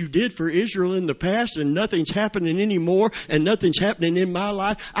things that you did for Israel in the past, and nothing's happening anymore, and nothing's happening in my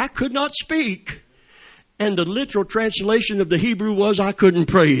life, I could not speak. And the literal translation of the Hebrew was, I couldn't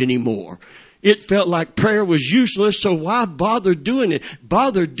pray anymore. It felt like prayer was useless, so why bother doing it?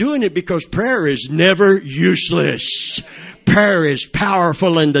 Bother doing it because prayer is never useless. Prayer is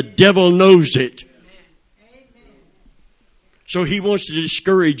powerful and the devil knows it. So he wants to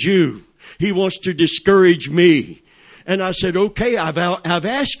discourage you. He wants to discourage me. And I said, okay, I've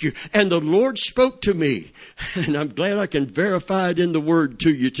asked you. And the Lord spoke to me. And I'm glad I can verify it in the Word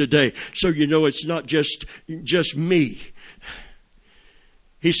to you today. So you know it's not just me.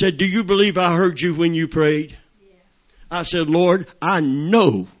 He said, do you believe I heard you when you prayed? Yeah. I said, Lord, I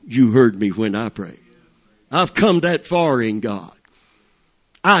know you heard me when I prayed. I've come that far in God.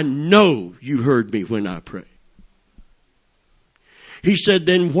 I know you heard me when I prayed. He said,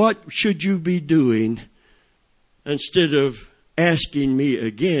 then what should you be doing instead of asking me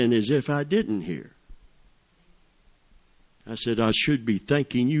again as if I didn't hear? I said, I should be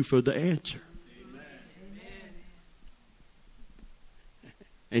thanking you for the answer.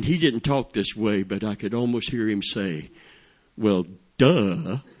 And he didn't talk this way, but I could almost hear him say, well,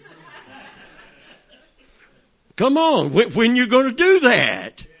 duh. Come on, when you going to do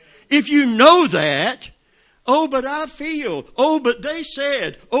that? If you know that, oh, but I feel, oh, but they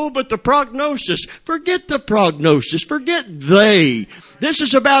said, oh, but the prognosis. Forget the prognosis. Forget they. This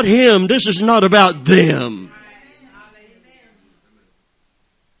is about him. This is not about them.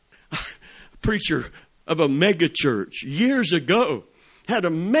 A preacher of a mega church years ago had a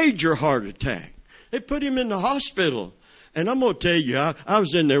major heart attack. They put him in the hospital. And I'm going to tell you, I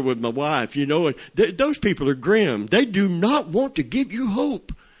was in there with my wife, you know, and those people are grim. They do not want to give you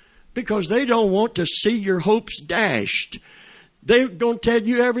hope because they don't want to see your hopes dashed. They're going to tell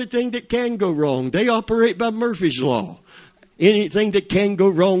you everything that can go wrong. They operate by Murphy's Law. Anything that can go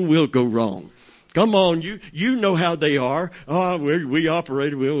wrong will go wrong. Come on, you know how they are. Oh, we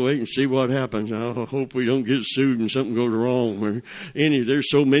operate. We'll wait and see what happens. I hope we don't get sued and something goes wrong.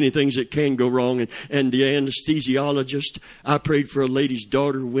 There's so many things that can go wrong. And the anesthesiologist, I prayed for a lady's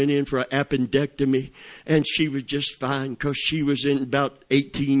daughter, went in for an appendectomy, and she was just fine because she was in about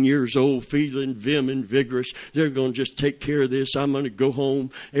 18 years old, feeling vim and vigorous. They're going to just take care of this. I'm going to go home.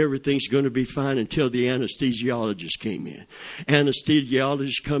 Everything's going to be fine until the anesthesiologist came in.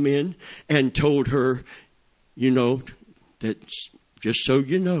 Anesthesiologist come in and told her, you know, that just so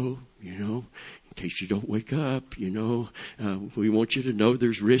you know, in case you don't wake up, we want you to know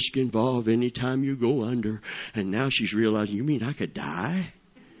there's risk involved anytime you go under. And now she's realizing, you mean I could die?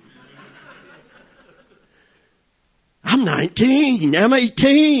 I'm 19. I'm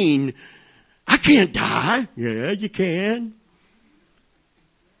 18. I can't die. Yeah, you can.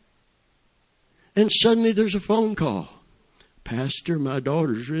 And suddenly there's a phone call. Pastor, my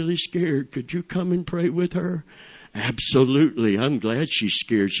daughter's really scared. Could you come and pray with her? Absolutely. I'm glad she's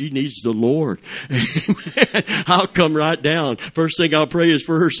scared. She needs the Lord. I'll come right down. First thing I'll pray is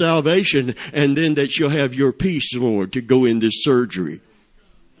for her salvation, and then that she'll have your peace, Lord, to go in this surgery.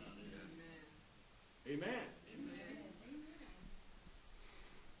 Amen.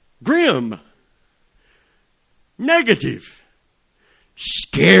 Grim. Negative.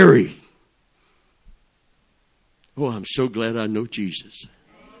 Scary. Oh, I'm so glad I know Jesus.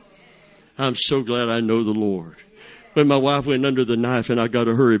 I'm so glad I know the Lord. When my wife went under the knife, and I got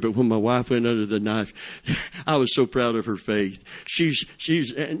to hurry, but when my wife went under the knife, I was so proud of her faith. She's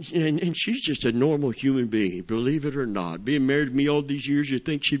she's just a normal human being, believe it or not. Being married to me all these years, you'd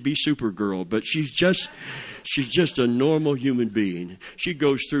think she'd be Supergirl, but she's just a normal human being. She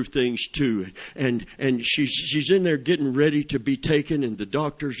goes through things too, and she's in there getting ready to be taken, and the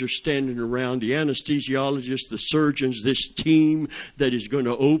doctors are standing around, the anesthesiologists, the surgeons, this team that is going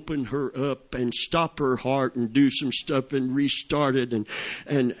to open her up and stop her heart and do some stuff and restart it,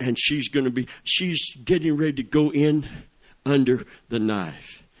 and she's getting ready to go in under the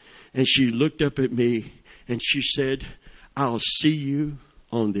knife. And she looked up at me and she said, I'll see you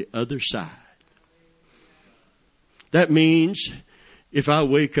on the other side. That means if I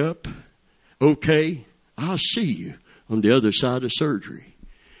wake up, okay, I'll see you on the other side of surgery.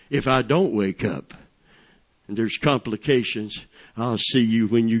 If I don't wake up and there's complications, I'll see you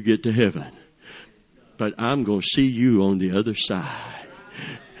when you get to heaven. But I'm going to see you on the other side.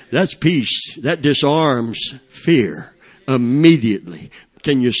 That's peace. That disarms fear immediately.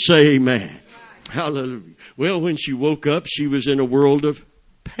 Can you say amen? Hallelujah. Well, when she woke up, she was in a world of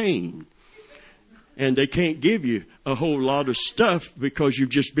pain. And they can't give you a whole lot of stuff because you've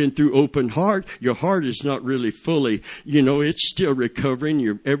just been through open heart. Your heart is not really fully, it's still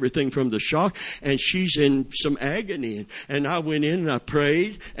recovering. Everything from the shock. And she's in some agony. And I went in and I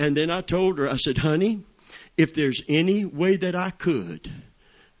prayed. And then I told her, I said, honey, if there's any way that I could,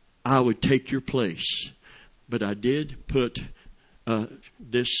 I would take your place. But I did put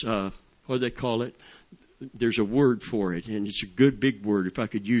this, what do they call it? There's a word for it, and it's a good big word. If I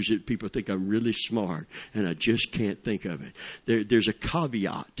could use it, people think I'm really smart, and I just can't think of it. There's a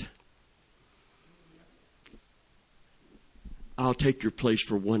caveat. I'll take your place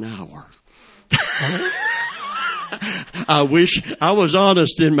for 1 hour. I wish I was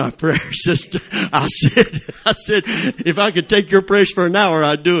honest in my prayer, sister. I said, if I could take your place for an hour,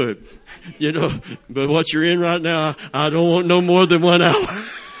 I'd do it. You know, but what you're in right now, I don't want no more than 1 hour.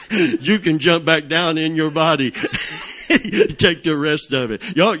 You can jump back down in your body. Take the rest of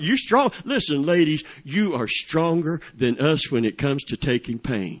it. Y'all, you strong. Listen, ladies, you are stronger than us when it comes to taking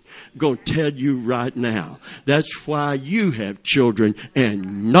pain. I'm going to tell you right now. That's why you have children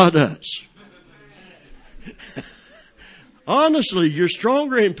and not us. Honestly, you're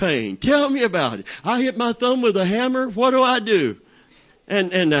stronger in pain. Tell me about it. I hit my thumb with a hammer. What do?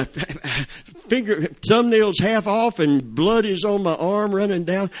 And finger thumbnails half off and blood is on my arm running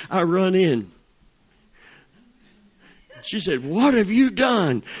down. I run in. She said, "What have you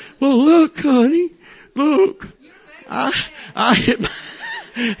done?" "Well, look, honey, look. I hit my,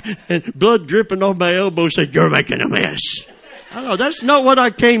 and blood dripping off my elbow." Said, "You're making a mess." I know that's not what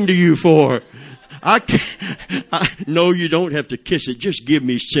I came to you for. No, you don't have to kiss it. Just give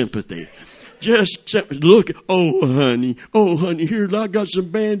me sympathy. Just look. Oh, honey, here, I got some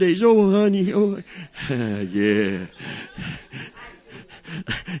Band-Aids. Oh, honey, oh, yeah.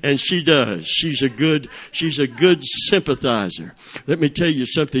 And she does. She's a good sympathizer. Let me tell you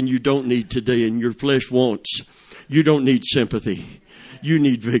something you don't need today and your flesh wants. You don't need sympathy. You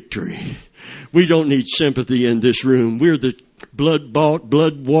need victory. We don't need sympathy in this room. We're the blood-bought,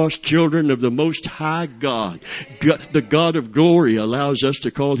 blood-washed children of the Most High God. The God of glory allows us to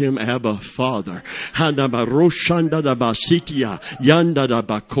call Him Abba, Father. Hallelujah.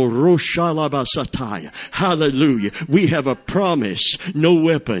 We have a promise. No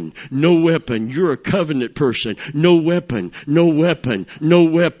weapon. You're a covenant person. No weapon.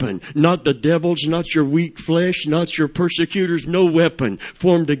 Not the devil's, not your weak flesh, not your persecutors. No weapon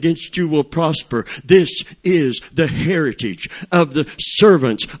formed against you will prosper. This is the heritage of the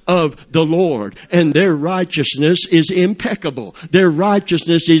servants of the Lord, and their righteousness is impeccable. Their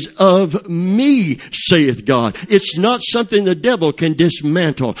righteousness is of me, saith God. It's not something the devil can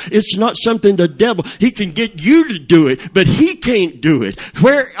dismantle. It's not something the devil, he can get you to do it, but he can't do it.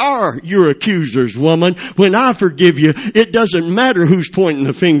 Where are your accusers, woman? When I forgive you, it doesn't matter who's pointing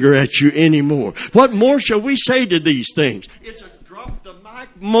the finger at you anymore. What more shall we say to these things? It's a drop the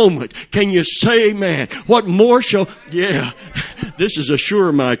mic moment. Can you say amen? What more shall... Yeah, this is a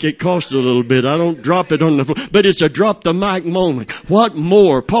sure mic. It costs a little bit. I don't drop it on the floor, but it's a drop the mic moment. What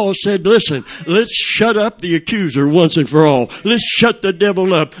more? Paul said, listen, let's shut up the accuser once and for all. Let's shut the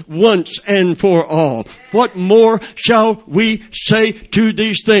devil up once and for all. What more shall we say to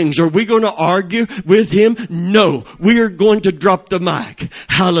these things? Are we going to argue with him? No, we are going to drop the mic.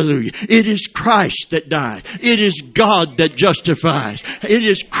 Hallelujah. It is Christ that died. It is God that justifies. It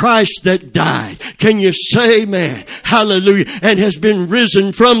is Christ that died. Can you say amen? Hallelujah. And has been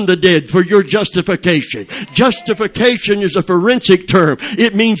risen from the dead for your justification. Justification is a forensic term.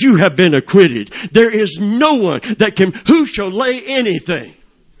 It means you have been acquitted. There is no one that can, who shall lay anything?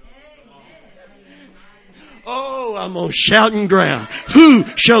 Oh, I'm on shouting ground. Who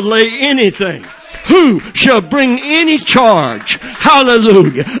shall lay anything? Who shall bring any charge,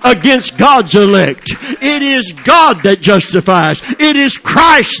 hallelujah, against God's elect? It is God that justifies. It is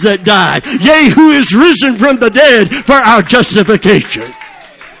Christ that died. Yea, who is risen from the dead for our justification.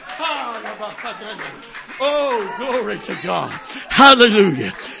 Oh, glory to God.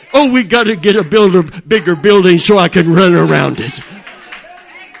 Hallelujah. Oh, we got to get a bigger building so I can run around it.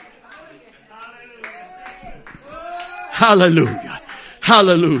 Hallelujah.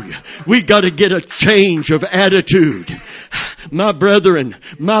 Hallelujah. We got to get a change of attitude. My brethren,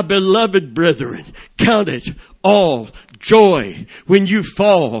 my beloved brethren, count it all joy when you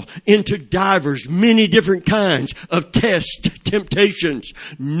fall into divers, many different kinds of tests, temptations,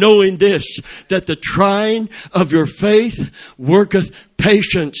 knowing this, that the trying of your faith worketh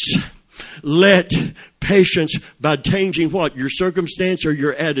patience. Let patience by changing what? Your circumstance or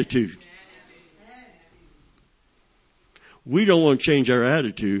your attitude? We don't want to change our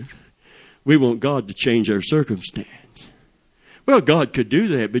attitude. We want God to change our circumstance. Well, God could do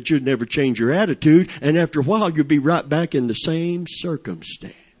that, but you'd never change your attitude. And after a while, you'll be right back in the same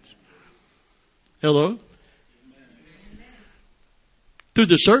circumstance. Hello? Amen. Through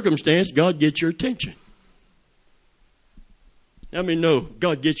the circumstance, God gets your attention. I mean, no,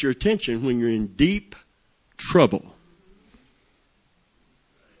 God gets your attention when you're in deep trouble.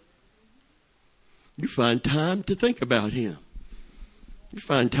 You find time to think about him. You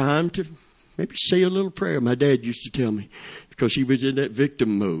find time to maybe say a little prayer. My dad used to tell me, because he was in that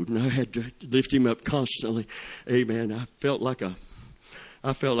victim mode, and I had to lift him up constantly. Amen. I felt like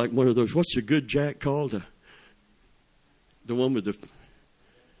one of those. What's the good jack called? The one with the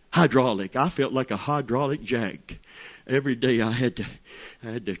hydraulic. I felt like a hydraulic jack. Every day I had to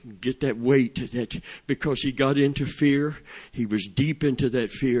get that weight, because he got into fear. He was deep into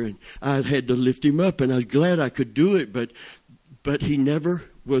that fear, and I had to lift him up, and I was glad I could do it, but he never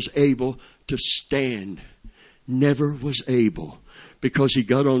was able to stand. Never was able, because he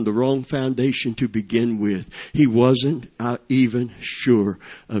got on the wrong foundation to begin with. He wasn't even sure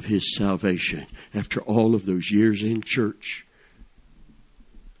of his salvation after all of those years in church.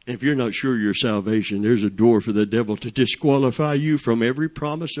 If you're not sure of your salvation, there's a door for the devil to disqualify you from every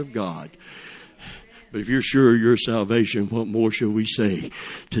promise of God. But if you're sure of your salvation, what more shall we say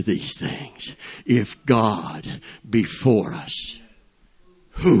to these things? If God be for us,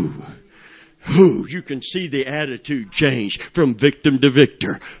 who? You can see the attitude change from victim to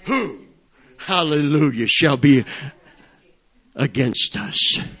victor. Who, hallelujah, shall be against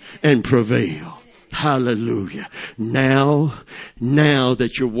us and prevail? Hallelujah. Now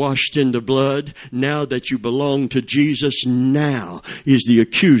that you're washed in the blood, now that you belong to Jesus, now is the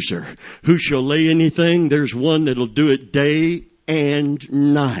accuser. Who shall lay anything? There's one that'll do it day and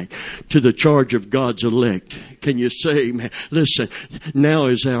night to the charge of God's elect. Can you say, man, listen, now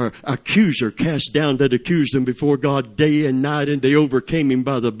is our accuser cast down that accused them before God day and night, and they overcame him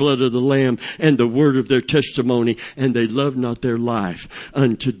by the blood of the Lamb and the word of their testimony, and they loved not their life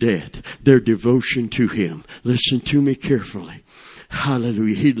unto death. Their devotion to him. Listen to me carefully.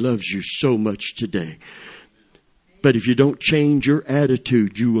 Hallelujah. He loves you so much today. But if you don't change your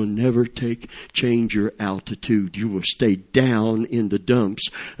attitude, you will never change your altitude. You will stay down in the dumps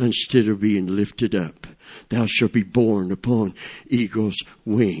instead of being lifted up. Thou shalt be borne upon eagle's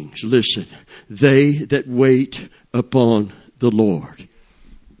wings. Listen, they that wait upon the Lord.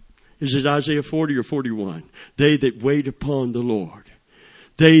 Is it Isaiah 40 or 41? They that wait upon the Lord.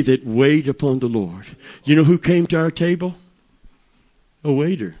 They that wait upon the Lord. You know who came to our table? A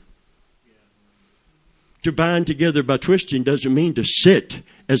waiter. To bind together by twisting doesn't mean to sit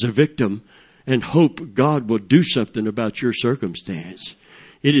as a victim and hope God will do something about your circumstance.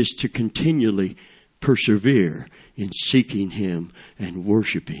 It is to continually persevere in seeking him and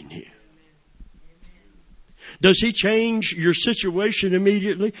worshiping him. Does he change your situation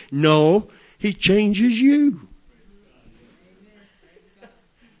immediately? No, he changes you.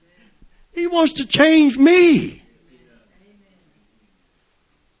 He wants to change me.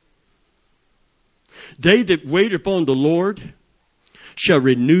 They that wait upon the Lord shall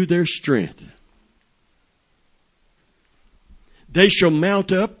renew their strength. They shall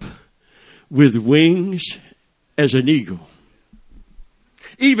mount up with wings as an eagle.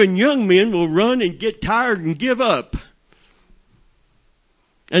 Even young men will run and get tired and give up.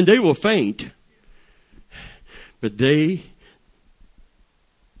 And they will faint. But they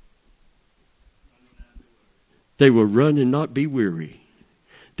will run and not be weary.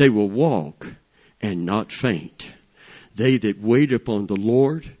 They will walk and not faint. They that wait upon the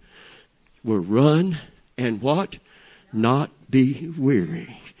Lord will run and what? Not be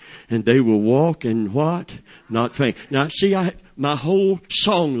weary. And they will walk and what? Not faint. Now, see, my whole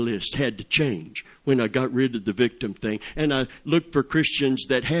song list had to change when I got rid of the victim thing. And I looked for Christians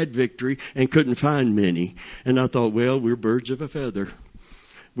that had victory and couldn't find many. And I thought, well, we're birds of a feather.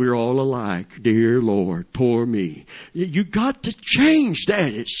 We're all alike. Dear Lord, poor me. You got to change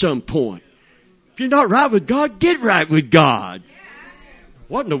that at some point. If you're not right with God, get right with God.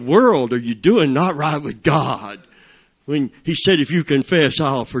 What in the world are you doing not right with God? When he said, if you confess,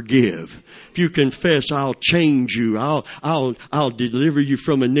 I'll forgive. If you confess, I'll change you. I'll deliver you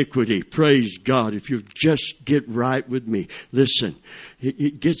from iniquity. Praise God. If you just get right with me. Listen,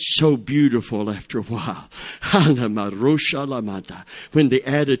 it gets so beautiful after a while. When the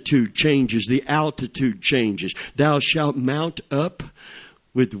attitude changes, the altitude changes. Thou shalt mount up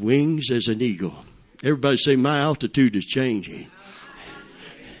with wings as an eagle. Everybody say, my altitude is changing.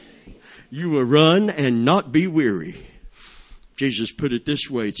 You will run and not be weary. Jesus put it this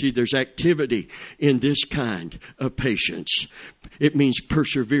way. See, there's activity in this kind of patience. It means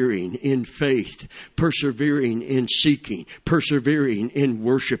persevering in faith, persevering in seeking, persevering in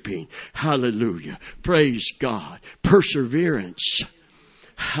worshiping. Hallelujah. Praise God. Perseverance.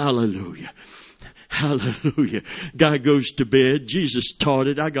 Hallelujah. Hallelujah. Guy goes to bed. Jesus taught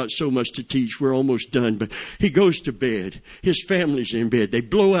it. I got so much to teach. We're almost done. But he goes to bed. His family's in bed. They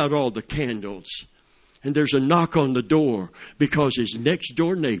blow out all the candles. And there's a knock on the door because his next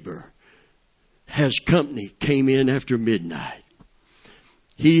door neighbor has company, came in after midnight.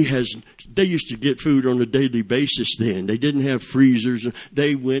 They used to get food on a daily basis then. They didn't have freezers.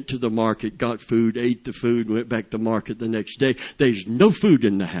 They went to the market, got food, ate the food, went back to market the next day. There's no food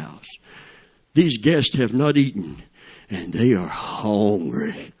in the house. These guests have not eaten, and they are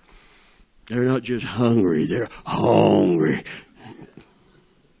hungry. They're not just hungry, they're hungry.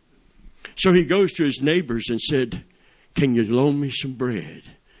 So he goes to his neighbors and said, "Can you loan me some bread?"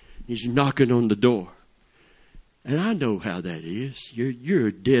 He's knocking on the door. And I know how that is. You're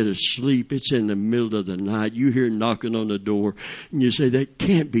dead asleep. It's in the middle of the night. You hear knocking on the door, and you say, "That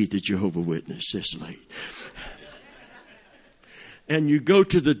can't be the Jehovah's Witness this late." And you go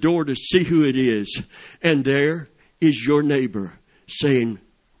to the door to see who it is. And there is your neighbor saying,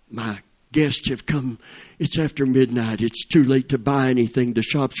 "My guests have come. It's after midnight. It's too late to buy anything. The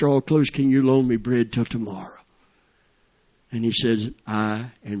shops are all closed. Can you loan me bread till tomorrow?" And he says,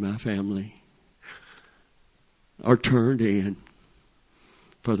 "I and my family are turned in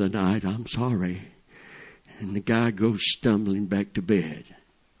for the night. I'm sorry." And the guy goes stumbling back to bed.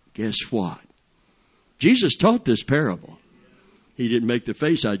 Guess what? Jesus taught this parable. He didn't make the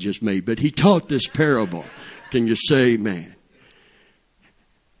face I just made, but he taught this parable. Can you say amen?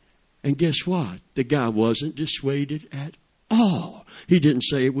 And guess what? The guy wasn't dissuaded at all. He didn't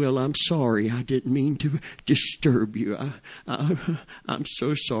say, "Well, I'm sorry. I didn't mean to disturb you. I'm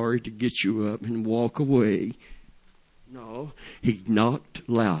so sorry to get you up," and walk away. No, he knocked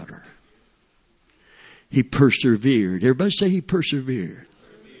louder. He persevered. Everybody say he persevered.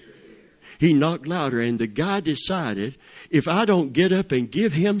 He knocked louder, and the guy decided, if I don't get up and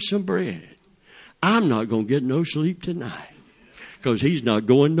give him some bread, I'm not going to get no sleep tonight, because he's not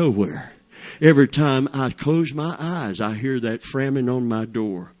going nowhere. Every time I close my eyes, I hear that framming on my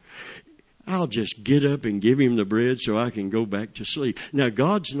door. I'll just get up and give him the bread so I can go back to sleep. Now,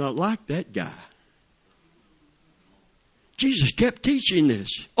 God's not like that guy. Jesus kept teaching this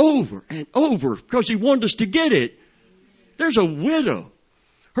over and over because he wanted us to get it. There's a widow.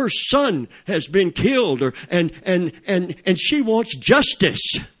 Her son has been killed, and she wants justice.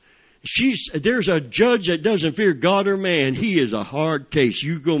 There's a judge that doesn't fear God or man. He is a hard case.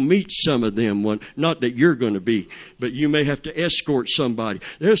 You go meet some of them. Not that you're going to be, but you may have to escort somebody.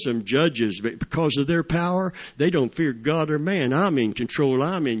 There's some judges, but because of their power, they don't fear God or man. I'm in control.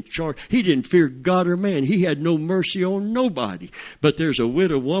 I'm in charge. He didn't fear God or man. He had no mercy on nobody. But there's a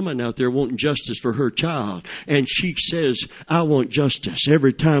widow woman out there wanting justice for her child. And she says, "I want justice."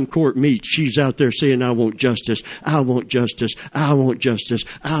 Every time court meets, she's out there saying, "I want justice. I want justice. I want justice.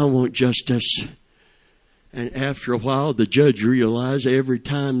 I want justice." And after a while, the judge realized every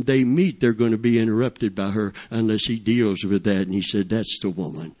time they meet, they're going to be interrupted by her unless he deals with that. And he said, "That's the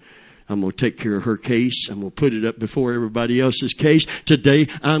woman. I'm going to take care of her case. I'm going to put it up before everybody else's case. Today,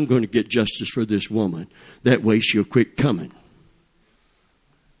 I'm going to get justice for this woman. That way she'll quit coming."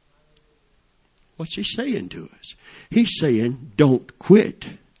 What's he saying to us? He's saying, don't quit.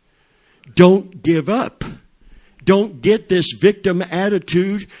 Don't give up. Don't get this victim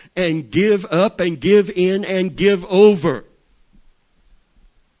attitude and give up and give in and give over.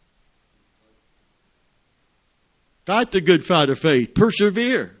 Fight the good fight of faith.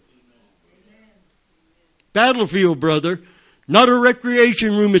 Persevere. Battlefield, brother. Not a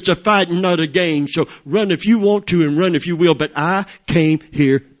recreation room. It's a fight and not a game. So run if you want to and run if you will. But I came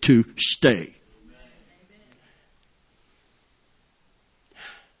here to stay.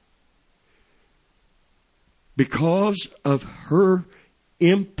 Because of her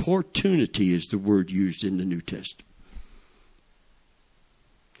importunity is the word used in the New Testament.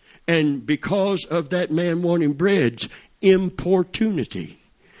 And because of that man wanting bread's importunity.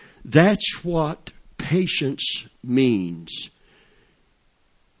 That's what patience means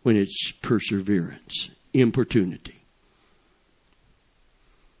when it's perseverance. Importunity.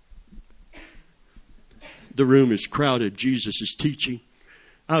 The room is crowded. Jesus is teaching.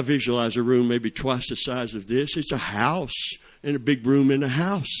 I visualize a room maybe twice the size of this. It's a house, and a big room in a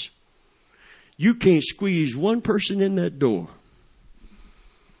house. You can't squeeze one person in that door.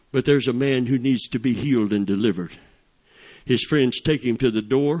 But there's a man who needs to be healed and delivered. His friends take him to the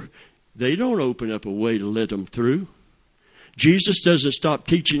door. They don't open up a way to let him through. Jesus doesn't stop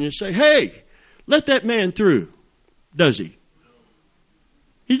teaching and say, "Hey, let that man through." Does he?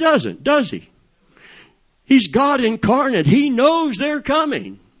 He doesn't, does he? He's God incarnate. He knows they're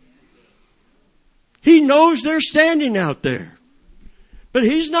coming. He knows they're standing out there. But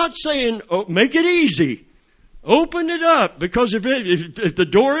he's not saying, "Oh, make it easy. Open it up." Because if the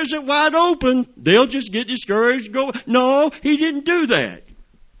door isn't wide open, they'll just get discouraged and go. No, he didn't do that.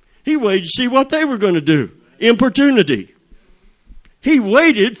 He waited to see what they were going to do. Importunity. He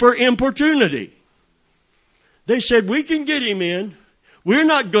waited for importunity. They said, we can get him in. We're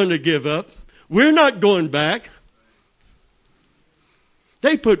not going to give up. We're not going back.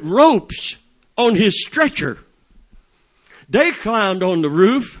 They put ropes on his stretcher. They climbed on the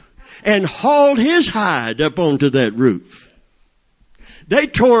roof and hauled his hide up onto that roof. They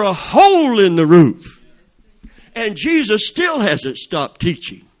tore a hole in the roof. And Jesus still hasn't stopped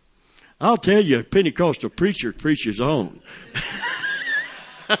teaching. I'll tell you, a Pentecostal preacher preaches on.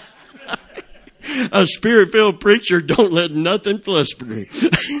 A spirit-filled preacher don't let nothing fluster me.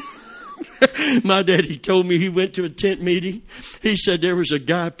 My daddy told me he went to a tent meeting. He said there was a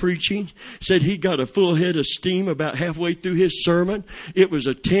guy preaching. Said he got a full head of steam about halfway through his sermon. It was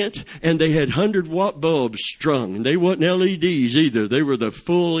a tent, and they had 100-watt bulbs strung. And they wasn't LEDs either. They were the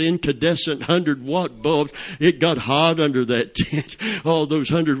full incandescent 100-watt bulbs. It got hot under that tent, all those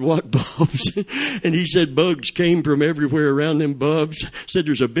 100-watt bulbs. And he said bugs came from everywhere around them bulbs. Said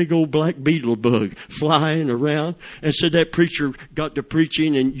there's a big old black beetle bug flying around. And said that preacher got to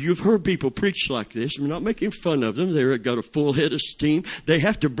preaching, and you've heard people preach like this. I'm not making fun of them. They've got a full head of steam. They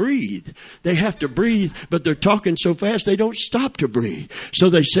have to breathe. They have to breathe, but they're talking so fast they don't stop to breathe. So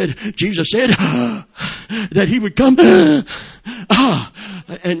they said, Jesus said that he would come,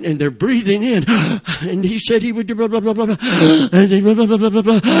 and they're breathing in. And he said he would do blah, blah, blah, blah, blah. And he blah, blah, blah, blah,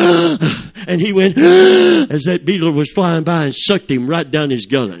 blah. And he went, as that beetle was flying by and sucked him right down his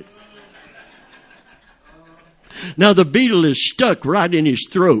gullet. Now the beetle is stuck right in his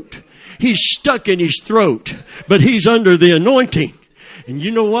throat. He's stuck in his throat, but he's under the anointing. And you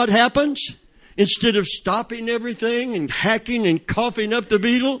know what happens? Instead of stopping everything and hacking and coughing up the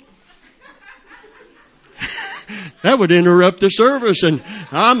beetle, that would interrupt the service. And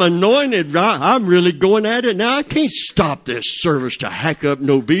I'm anointed. I'm really going at it now. I can't stop this service to hack up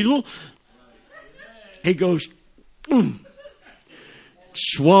no beetle. He goes,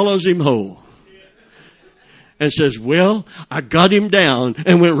 swallows him whole. And says, well, I got him down,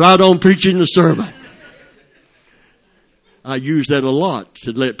 and went right on preaching the sermon. I use that a lot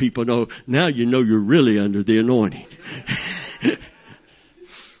to let people know, now you know you're really under the anointing.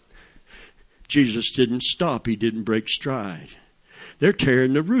 Jesus didn't stop. He didn't break stride. They're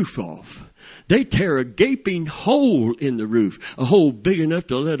tearing the roof off. They tear a gaping hole in the roof, a hole big enough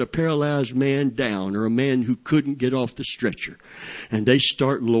to let a paralyzed man down, or a man who couldn't get off the stretcher. And they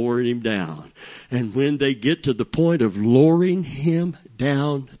start lowering him down. And when they get to the point of lowering him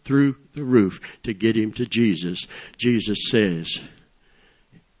down through the roof to get him to Jesus, Jesus says,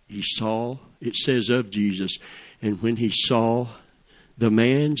 it says of Jesus, and when he saw the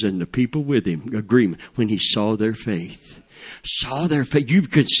man's and the people with him, agreement, when he saw their faith. Saw their faith. You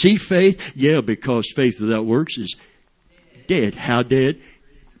could see faith. Yeah, because faith without works is dead. How dead?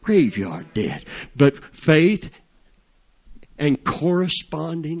 Graveyard dead. But faith and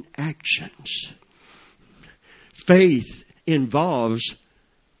corresponding actions. Faith involves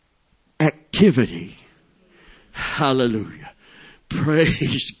activity. Hallelujah.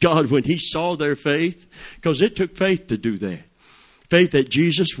 Praise God. When he saw their faith, because it took faith to do that. Faith that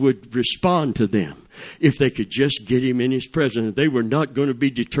Jesus would respond to them if they could just get him in his presence. They were not going to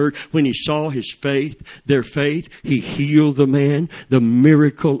be deterred. When he saw his faith, their faith, he healed the man. The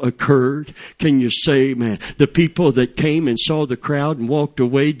miracle occurred. Can you say, man, the people that came and saw the crowd and walked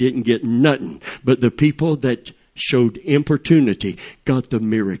away didn't get nothing. But the people that showed importunity got the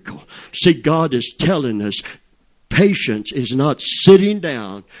miracle. See, God is telling us patience is not sitting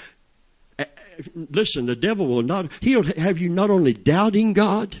down. Listen, the devil he'll have you not only doubting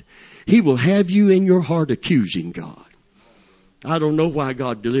God, he will have you in your heart accusing God. I don't know why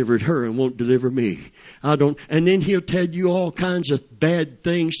God delivered her and won't deliver me. And then he'll tell you all kinds of bad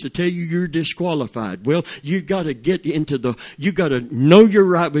things to tell you you're disqualified. Well, you got to you got to know you're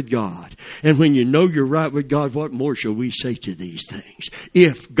right with God. And when you know you're right with God, what more shall we say to these things?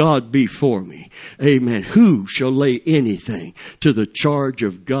 If God be for me, amen, who shall lay anything to the charge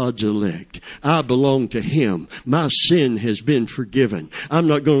of God's elect? I belong to him. My sin has been forgiven. I'm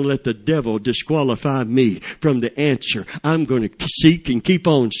not going to let the devil disqualify me from the answer. I'm going to seek and keep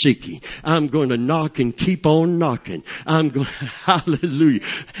on seeking. I'm going to knock and keep on knocking. Hallelujah.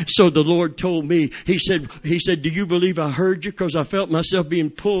 So the Lord told me, he said, do you believe I heard you? Because I felt myself being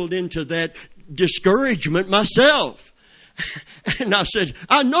pulled into that discouragement myself. And I said,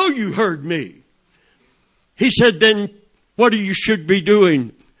 I know you heard me. He said, then what you should be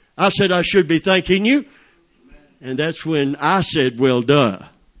doing? I said, I should be thanking you. And that's when I said, well, duh.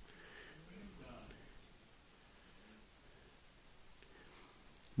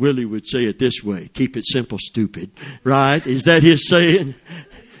 Willie would say it this way, keep it simple, stupid. Right? Is that his saying?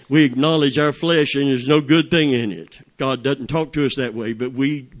 We acknowledge our flesh and there's no good thing in it. God doesn't talk to us that way, but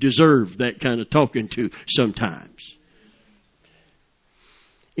we deserve that kind of talking to sometimes.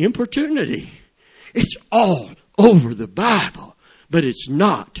 Importunity. It's all over the Bible, but it's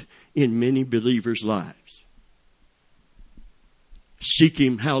not in many believers' lives. Seek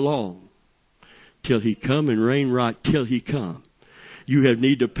Him how long? Till He come and reign right, till He come. You have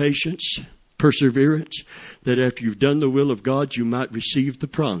need of patience, perseverance, that after you've done the will of God, you might receive the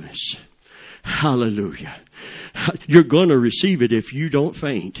promise. Hallelujah. You're going to receive it if you don't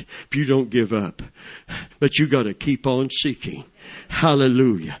faint, if you don't give up. But you got to keep on seeking.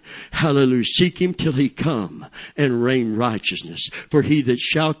 Hallelujah. Hallelujah. Seek Him till He come and reign righteousness. For He that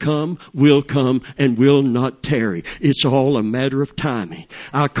shall come and will not tarry. It's all a matter of timing.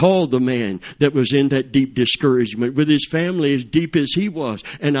 I called the man that was in that deep discouragement with his family as deep as he was.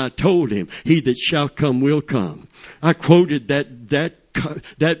 And I told him, He that shall come will come. I quoted that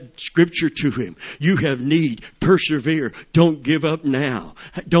scripture to him. You have need. Persevere. Don't give up now.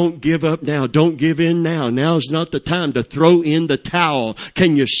 Don't give up now. Don't give in now. Now's not the time to throw in the towel.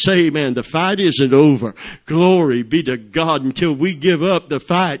 Can you say, man, the fight isn't over. Glory be to God. Until we give up, the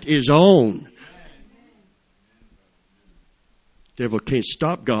fight is on. Devil can't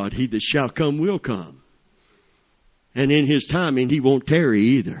stop God. He that shall come will come. And in His timing, He won't tarry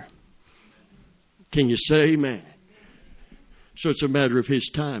either. Can you say amen? So it's a matter of His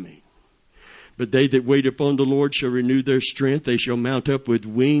timing. But they that wait upon the Lord shall renew their strength. They shall mount up with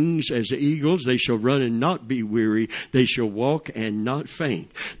wings as eagles. They shall run and not be weary. They shall walk and not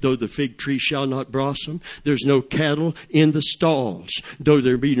faint. Though the fig tree shall not blossom, there's no cattle in the stalls. Though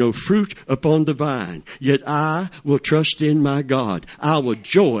there be no fruit upon the vine, yet I will trust in my God. I will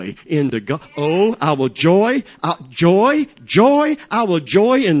joy in the God. Oh, I will joy. I will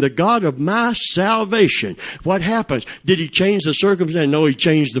joy in the God of my salvation. What happens? Did He change the circumstance? No, He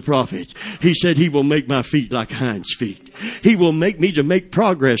changed the prophet. He said He will make my feet like hinds' feet. He will make me to make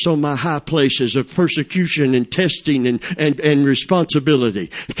progress on my high places of persecution and testing and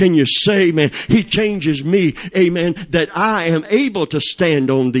responsibility. Can you say, man, He changes me, amen, that I am able to stand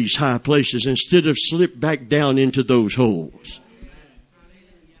on these high places instead of slip back down into those holes.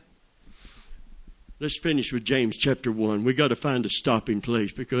 Let's finish with James chapter 1. We got to find a stopping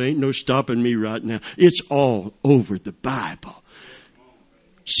place because there ain't no stopping me right now. It's all over the Bible.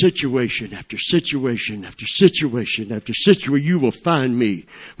 Situation after situation after situation after situation. You will find me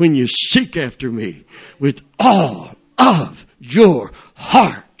when you seek after me with all of your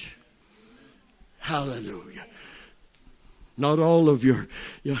heart. Hallelujah. Not all of your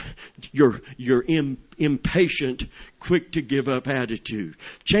impatient, quick to give up attitude.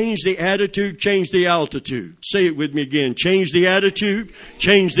 Change the attitude, change the altitude. Say it with me again. Change the attitude,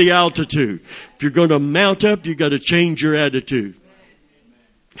 change the altitude. If you're going to mount up, you got to change your attitude.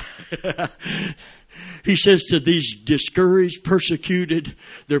 He says to these discouraged, persecuted,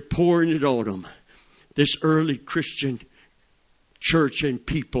 they're pouring it on them. This early Christian church and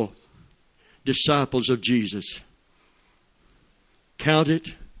people, disciples of Jesus. Count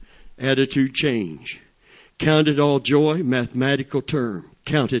it, attitude change. Count it all joy, mathematical term.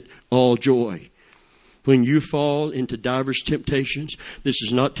 Count it all joy. When you fall into diverse temptations, this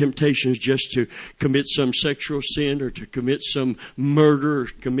is not temptations just to commit some sexual sin or to commit some murder or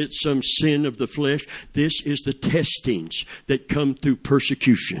commit some sin of the flesh. This is the testings that come through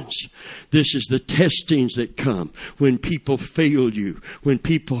persecutions. This is the testings that come when people fail you, when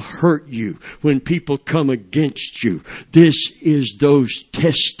people hurt you, when people come against you. This is those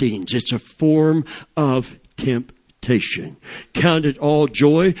testings. It's a form of temptation. Count it all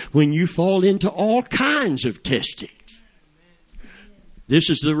joy when you fall into all kinds of testing. This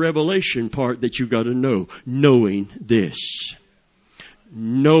is the revelation part that you got to know. Knowing this.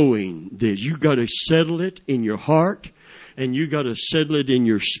 Knowing this. You got to settle it in your heart and you got to settle it in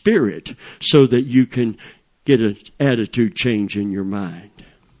your spirit so that you can get an attitude change in your mind.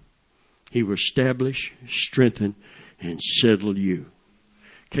 He will establish, strengthen, and settle you.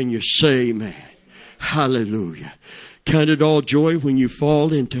 Can you say amen? Hallelujah. Count it all joy when you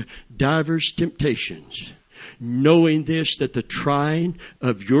fall into diverse temptations, knowing this, that the trying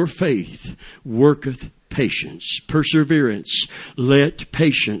of your faith worketh patience, perseverance. Let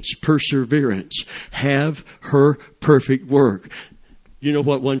patience, perseverance have her perfect work. You know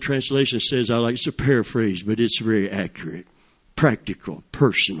what one translation says? I like to paraphrase, but it's very accurate. Practical,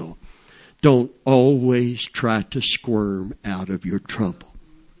 personal. Don't always try to squirm out of your trouble.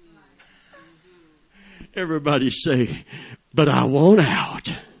 Everybody say, but I want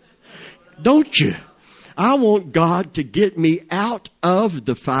out. Don't you? I want God to get me out of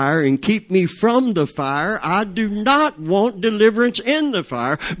the fire and keep me from the fire. I do not want deliverance in the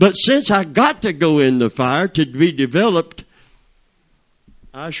fire. But since I got to go in the fire to be developed,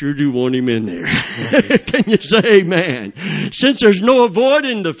 I sure do want him in there. Can you say amen? Since there's no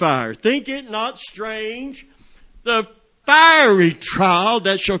avoiding the fire, think it not strange, the fiery trial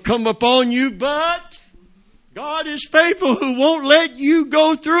that shall come upon you, but God is faithful who won't let you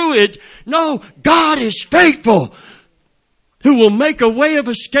go through it. No, God is faithful who will make a way of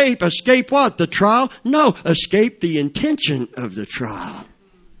escape. Escape what? The trial? No, escape the intention of the trial.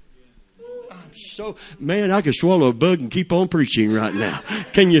 So, man, I could swallow a bug and keep on preaching right now.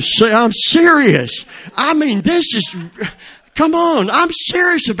 Can you say, I'm serious? I mean, this is, come on, I'm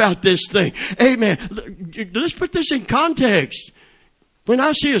serious about this thing. Amen. Let's put this in context. When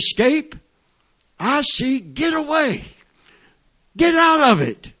I see escape, I see get away. Get out of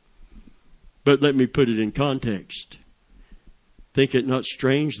it. But let me put it in context. Think it not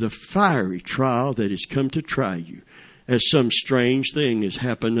strange, the fiery trial that has come to try you, as some strange thing has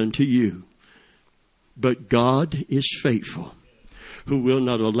happened unto you. But God is faithful, who will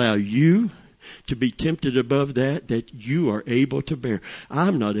not allow you to be tempted above that you are able to bear.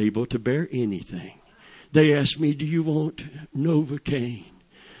 I'm not able to bear anything. They asked me, do you want Novocaine?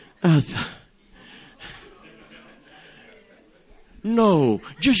 No,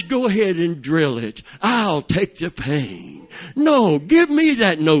 just go ahead and drill it. I'll take the pain. No, give me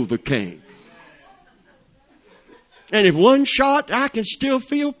that Novocaine. And if one shot, I can still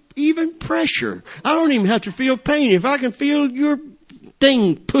feel even pressure. I don't even have to feel pain. If I can feel your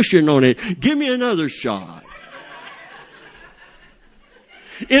thing pushing on it, give me another shot.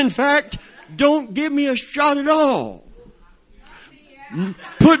 In fact, don't give me a shot at all.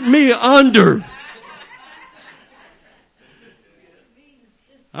 Put me under.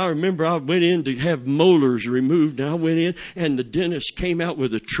 I remember I went in to have molars removed, and I went in and the dentist came out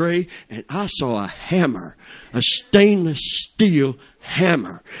with a tray, and I saw a hammer, a stainless steel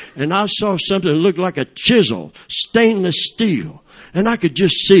hammer. And I saw something that looked like a chisel, stainless steel. And I could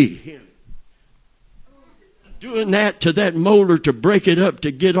just see him doing that to that molar to break it up,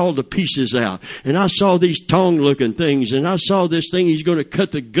 to get all the pieces out. And I saw these tongue-looking things, and I saw this thing he's going to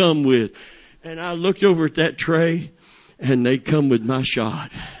cut the gum with. And I looked over at that tray, and they come with my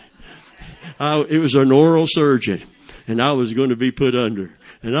shot. It was an oral surgeon, and I was going to be put under.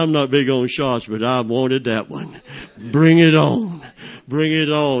 And I'm not big on shots, but I wanted that one. Bring it on. Bring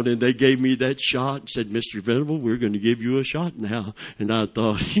it on. And they gave me that shot and said, Mr. Venable, we're going to give you a shot now. And I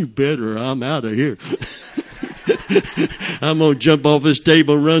thought, you better, I'm out of here. I'm going to jump off this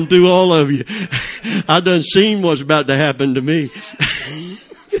table and run through all of you. I done seen what's about to happen to me.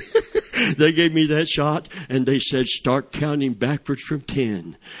 They gave me that shot, and they said, start counting backwards from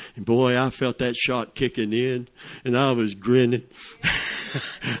 10. And boy, I felt that shot kicking in, and I was grinning.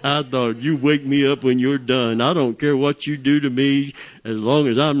 I thought, you wake me up when you're done. I don't care what you do to me as long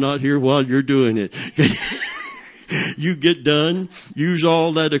as I'm not here while you're doing it. You get done, use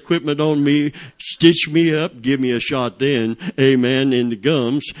all that equipment on me, stitch me up, give me a shot then, amen, in the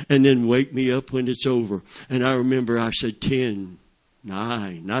gums, and then wake me up when it's over. And I remember I said 10.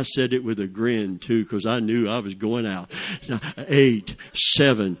 9. I said it with a grin too, because I knew I was going out. 8,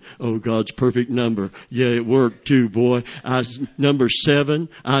 7. Oh, God's perfect number. Yeah, it worked too, boy. Number 7,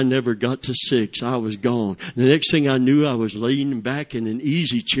 I never got to 6. I was gone. The next thing I knew, I was leaning back in an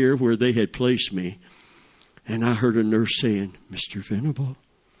easy chair where they had placed me. And I heard a nurse saying, Mr. Venable,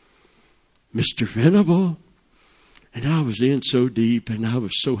 Mr. Venable. And I was in so deep, and I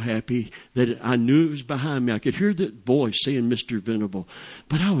was so happy that I knew it was behind me. I could hear that voice saying, Mr. Venable.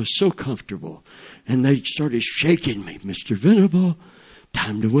 But I was so comfortable. And they started shaking me. Mr. Venable,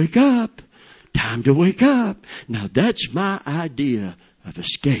 time to wake up. Time to wake up. Now that's my idea of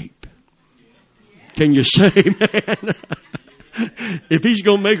escape. Can you say, man? If he's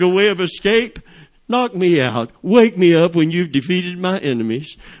going to make a way of escape, knock me out. Wake me up when you've defeated my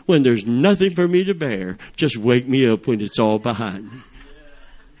enemies. When there's nothing for me to bear, just wake me up when it's all behind me.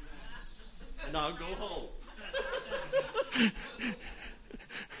 And I'll go home.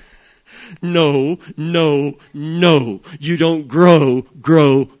 No, no, no. You don't grow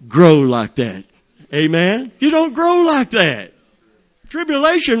like that. Amen? You don't grow like that.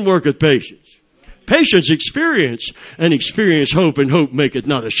 Tribulation worketh patience. Patience experience, and experience hope, and hope maketh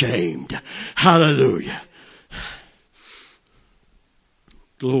not ashamed. Hallelujah.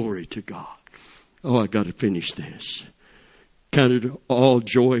 Glory to God. Oh, I got to finish this. Count it all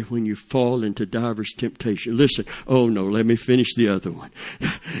joy when you fall into divers temptation. Listen, oh no, let me finish the other one.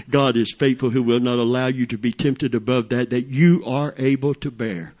 God is faithful, who will not allow you to be tempted above that you are able to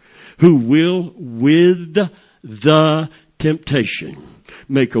bear. who will, with the temptation,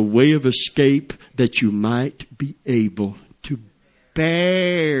 make a way of escape that you might be able to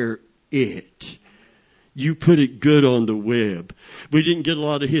bear it. You put it good on the web. We didn't get a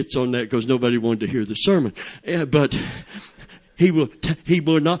lot of hits on that because nobody wanted to hear the sermon. But he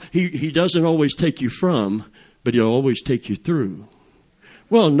doesn't always take you from, but he'll always take you through.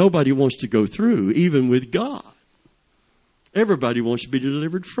 Well, nobody wants to go through, even with God. Everybody wants to be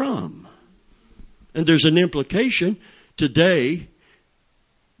delivered from. And there's an implication today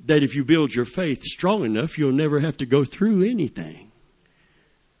that if you build your faith strong enough, you'll never have to go through anything.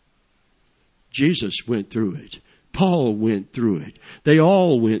 Jesus went through it. Paul went through it. They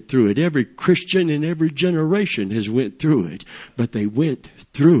all went through it. Every Christian in every generation has went through it. But they went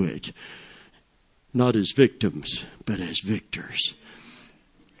through it not as victims, but as victors.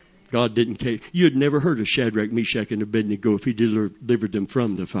 God didn't care. You'd never heard of Shadrach, Meshach, and Abednego if he delivered them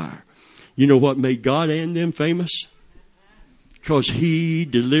from the fire. You know what made God and them famous? Because he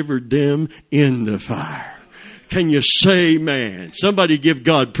delivered them in the fire. Can you say amen? Somebody give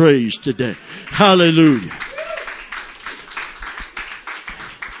God praise today. Hallelujah.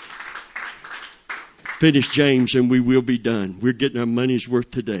 Finish James and we will be done. We're getting our money's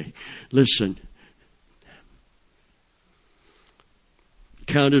worth today. Listen.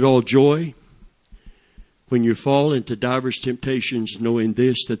 Count it all joy when you fall into divers temptations, knowing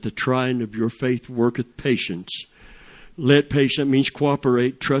this, that the trying of your faith worketh patience. Let patience, means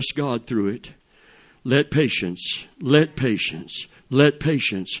cooperate, trust God through it. Let patience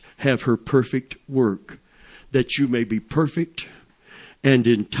have her perfect work, that you may be perfect and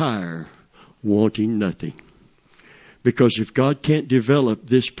entire, wanting nothing. Because if God can't develop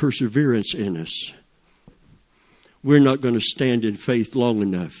this perseverance in us, we're not going to stand in faith long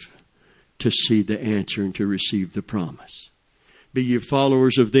enough to see the answer and to receive the promise. Be ye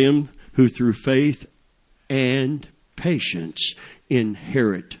followers of them who through faith and patience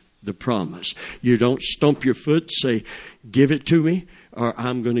inherit the promise. You don't stomp your foot, say, give it to me, or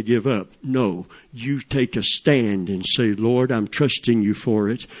I'm going to give up. No, you take a stand and say, Lord, I'm trusting you for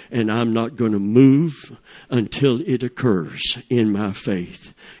it, and I'm not going to move until it occurs in my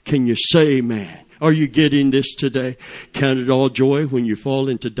faith. Can you say amen? Are you getting this today? Count it all joy when you fall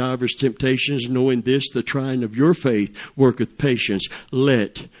into divers temptations, knowing this, the trying of your faith worketh patience.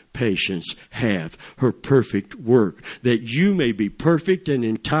 Let patience have her perfect work, that you may be perfect and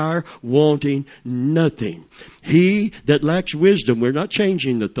entire, wanting nothing. He that lacks wisdom, we're not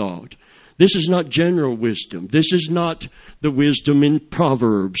changing the thought. This is not general wisdom. This is not the wisdom in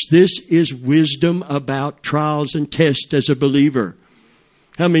Proverbs. This is wisdom about trials and tests as a believer.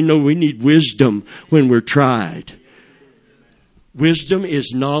 How many know we need wisdom when we're tried? Wisdom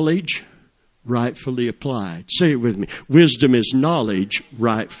is knowledge rightfully applied. Say it with me. Wisdom is knowledge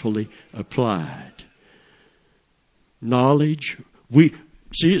rightfully applied. Knowledge.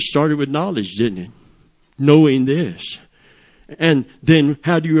 It started with knowledge, didn't it? Knowing this. And then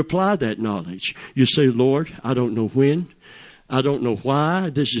how do you apply that knowledge? You say, Lord, I don't know when. I don't know why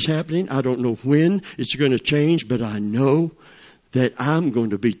this is happening. I don't know when it's going to change, but I know that I'm going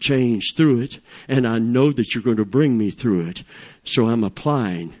to be changed through it, and I know that you're going to bring me through it. So I'm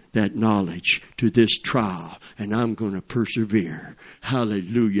applying that knowledge to this trial, and I'm going to persevere.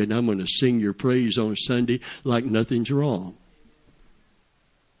 Hallelujah. And I'm going to sing your praise on Sunday like nothing's wrong.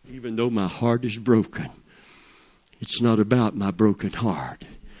 Even though my heart is broken, it's not about my broken heart.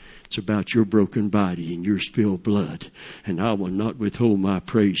 It's about your broken body and your spilled blood. And I will not withhold my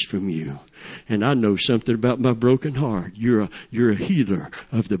praise from you. And I know something about my broken heart. You're a healer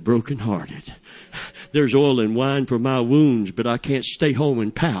of the brokenhearted. There's oil and wine for my wounds, but I can't stay home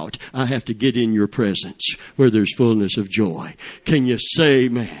and pout. I have to get in your presence where there's fullness of joy. Can you say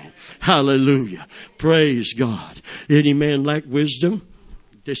amen? Hallelujah. Praise God. Any man lack wisdom?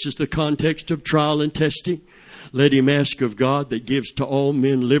 This is the context of trial and testing. Let him ask of God that gives to all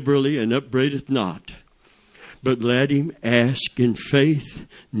men liberally and upbraideth not. But let him ask in faith,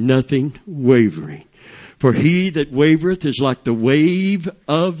 nothing wavering. For he that wavereth is like the wave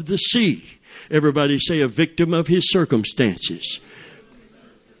of the sea. Everybody say, a victim of his circumstances.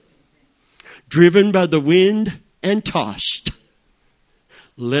 Driven by the wind and tossed.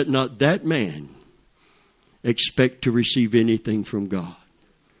 Let not that man expect to receive anything from God.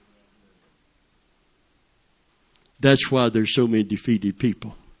 That's why there's so many defeated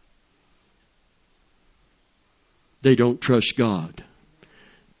people. They don't trust God.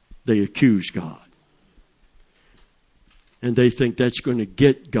 They accuse God. And they think that's going to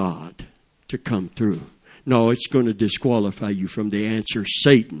get God to come through. No, it's going to disqualify you from the answer.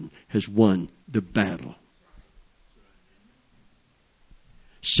 Satan has won the battle.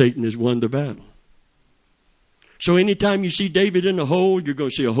 Satan has won the battle. So anytime you see David in a hole, you're going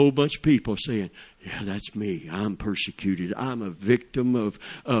to see a whole bunch of people saying, yeah, that's me. I'm persecuted. I'm a victim of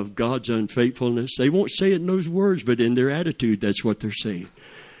God's unfaithfulness. They won't say it in those words, but in their attitude, that's what they're saying.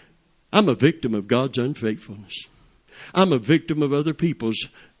 I'm a victim of God's unfaithfulness. I'm a victim of other people's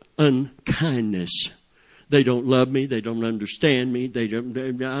unkindness. They don't love me. They don't understand me.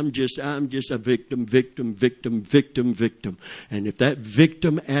 I'm just a victim. And if that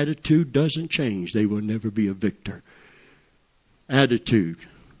victim attitude doesn't change, they will never be a victor. Attitude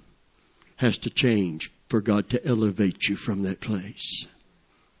has to change for God to elevate you from that place.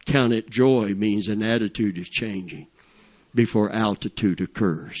 Count it joy means an attitude is changing before altitude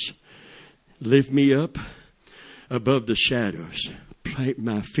occurs. Lift me up above the shadows. Plant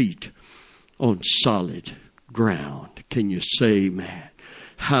my feet on solid ground. Can you say amen?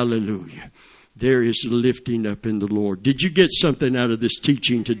 Hallelujah. There is lifting up in the Lord. Did you get something out of this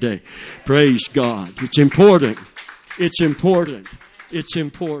teaching today? Praise God. It's important. It's important. It's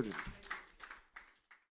important.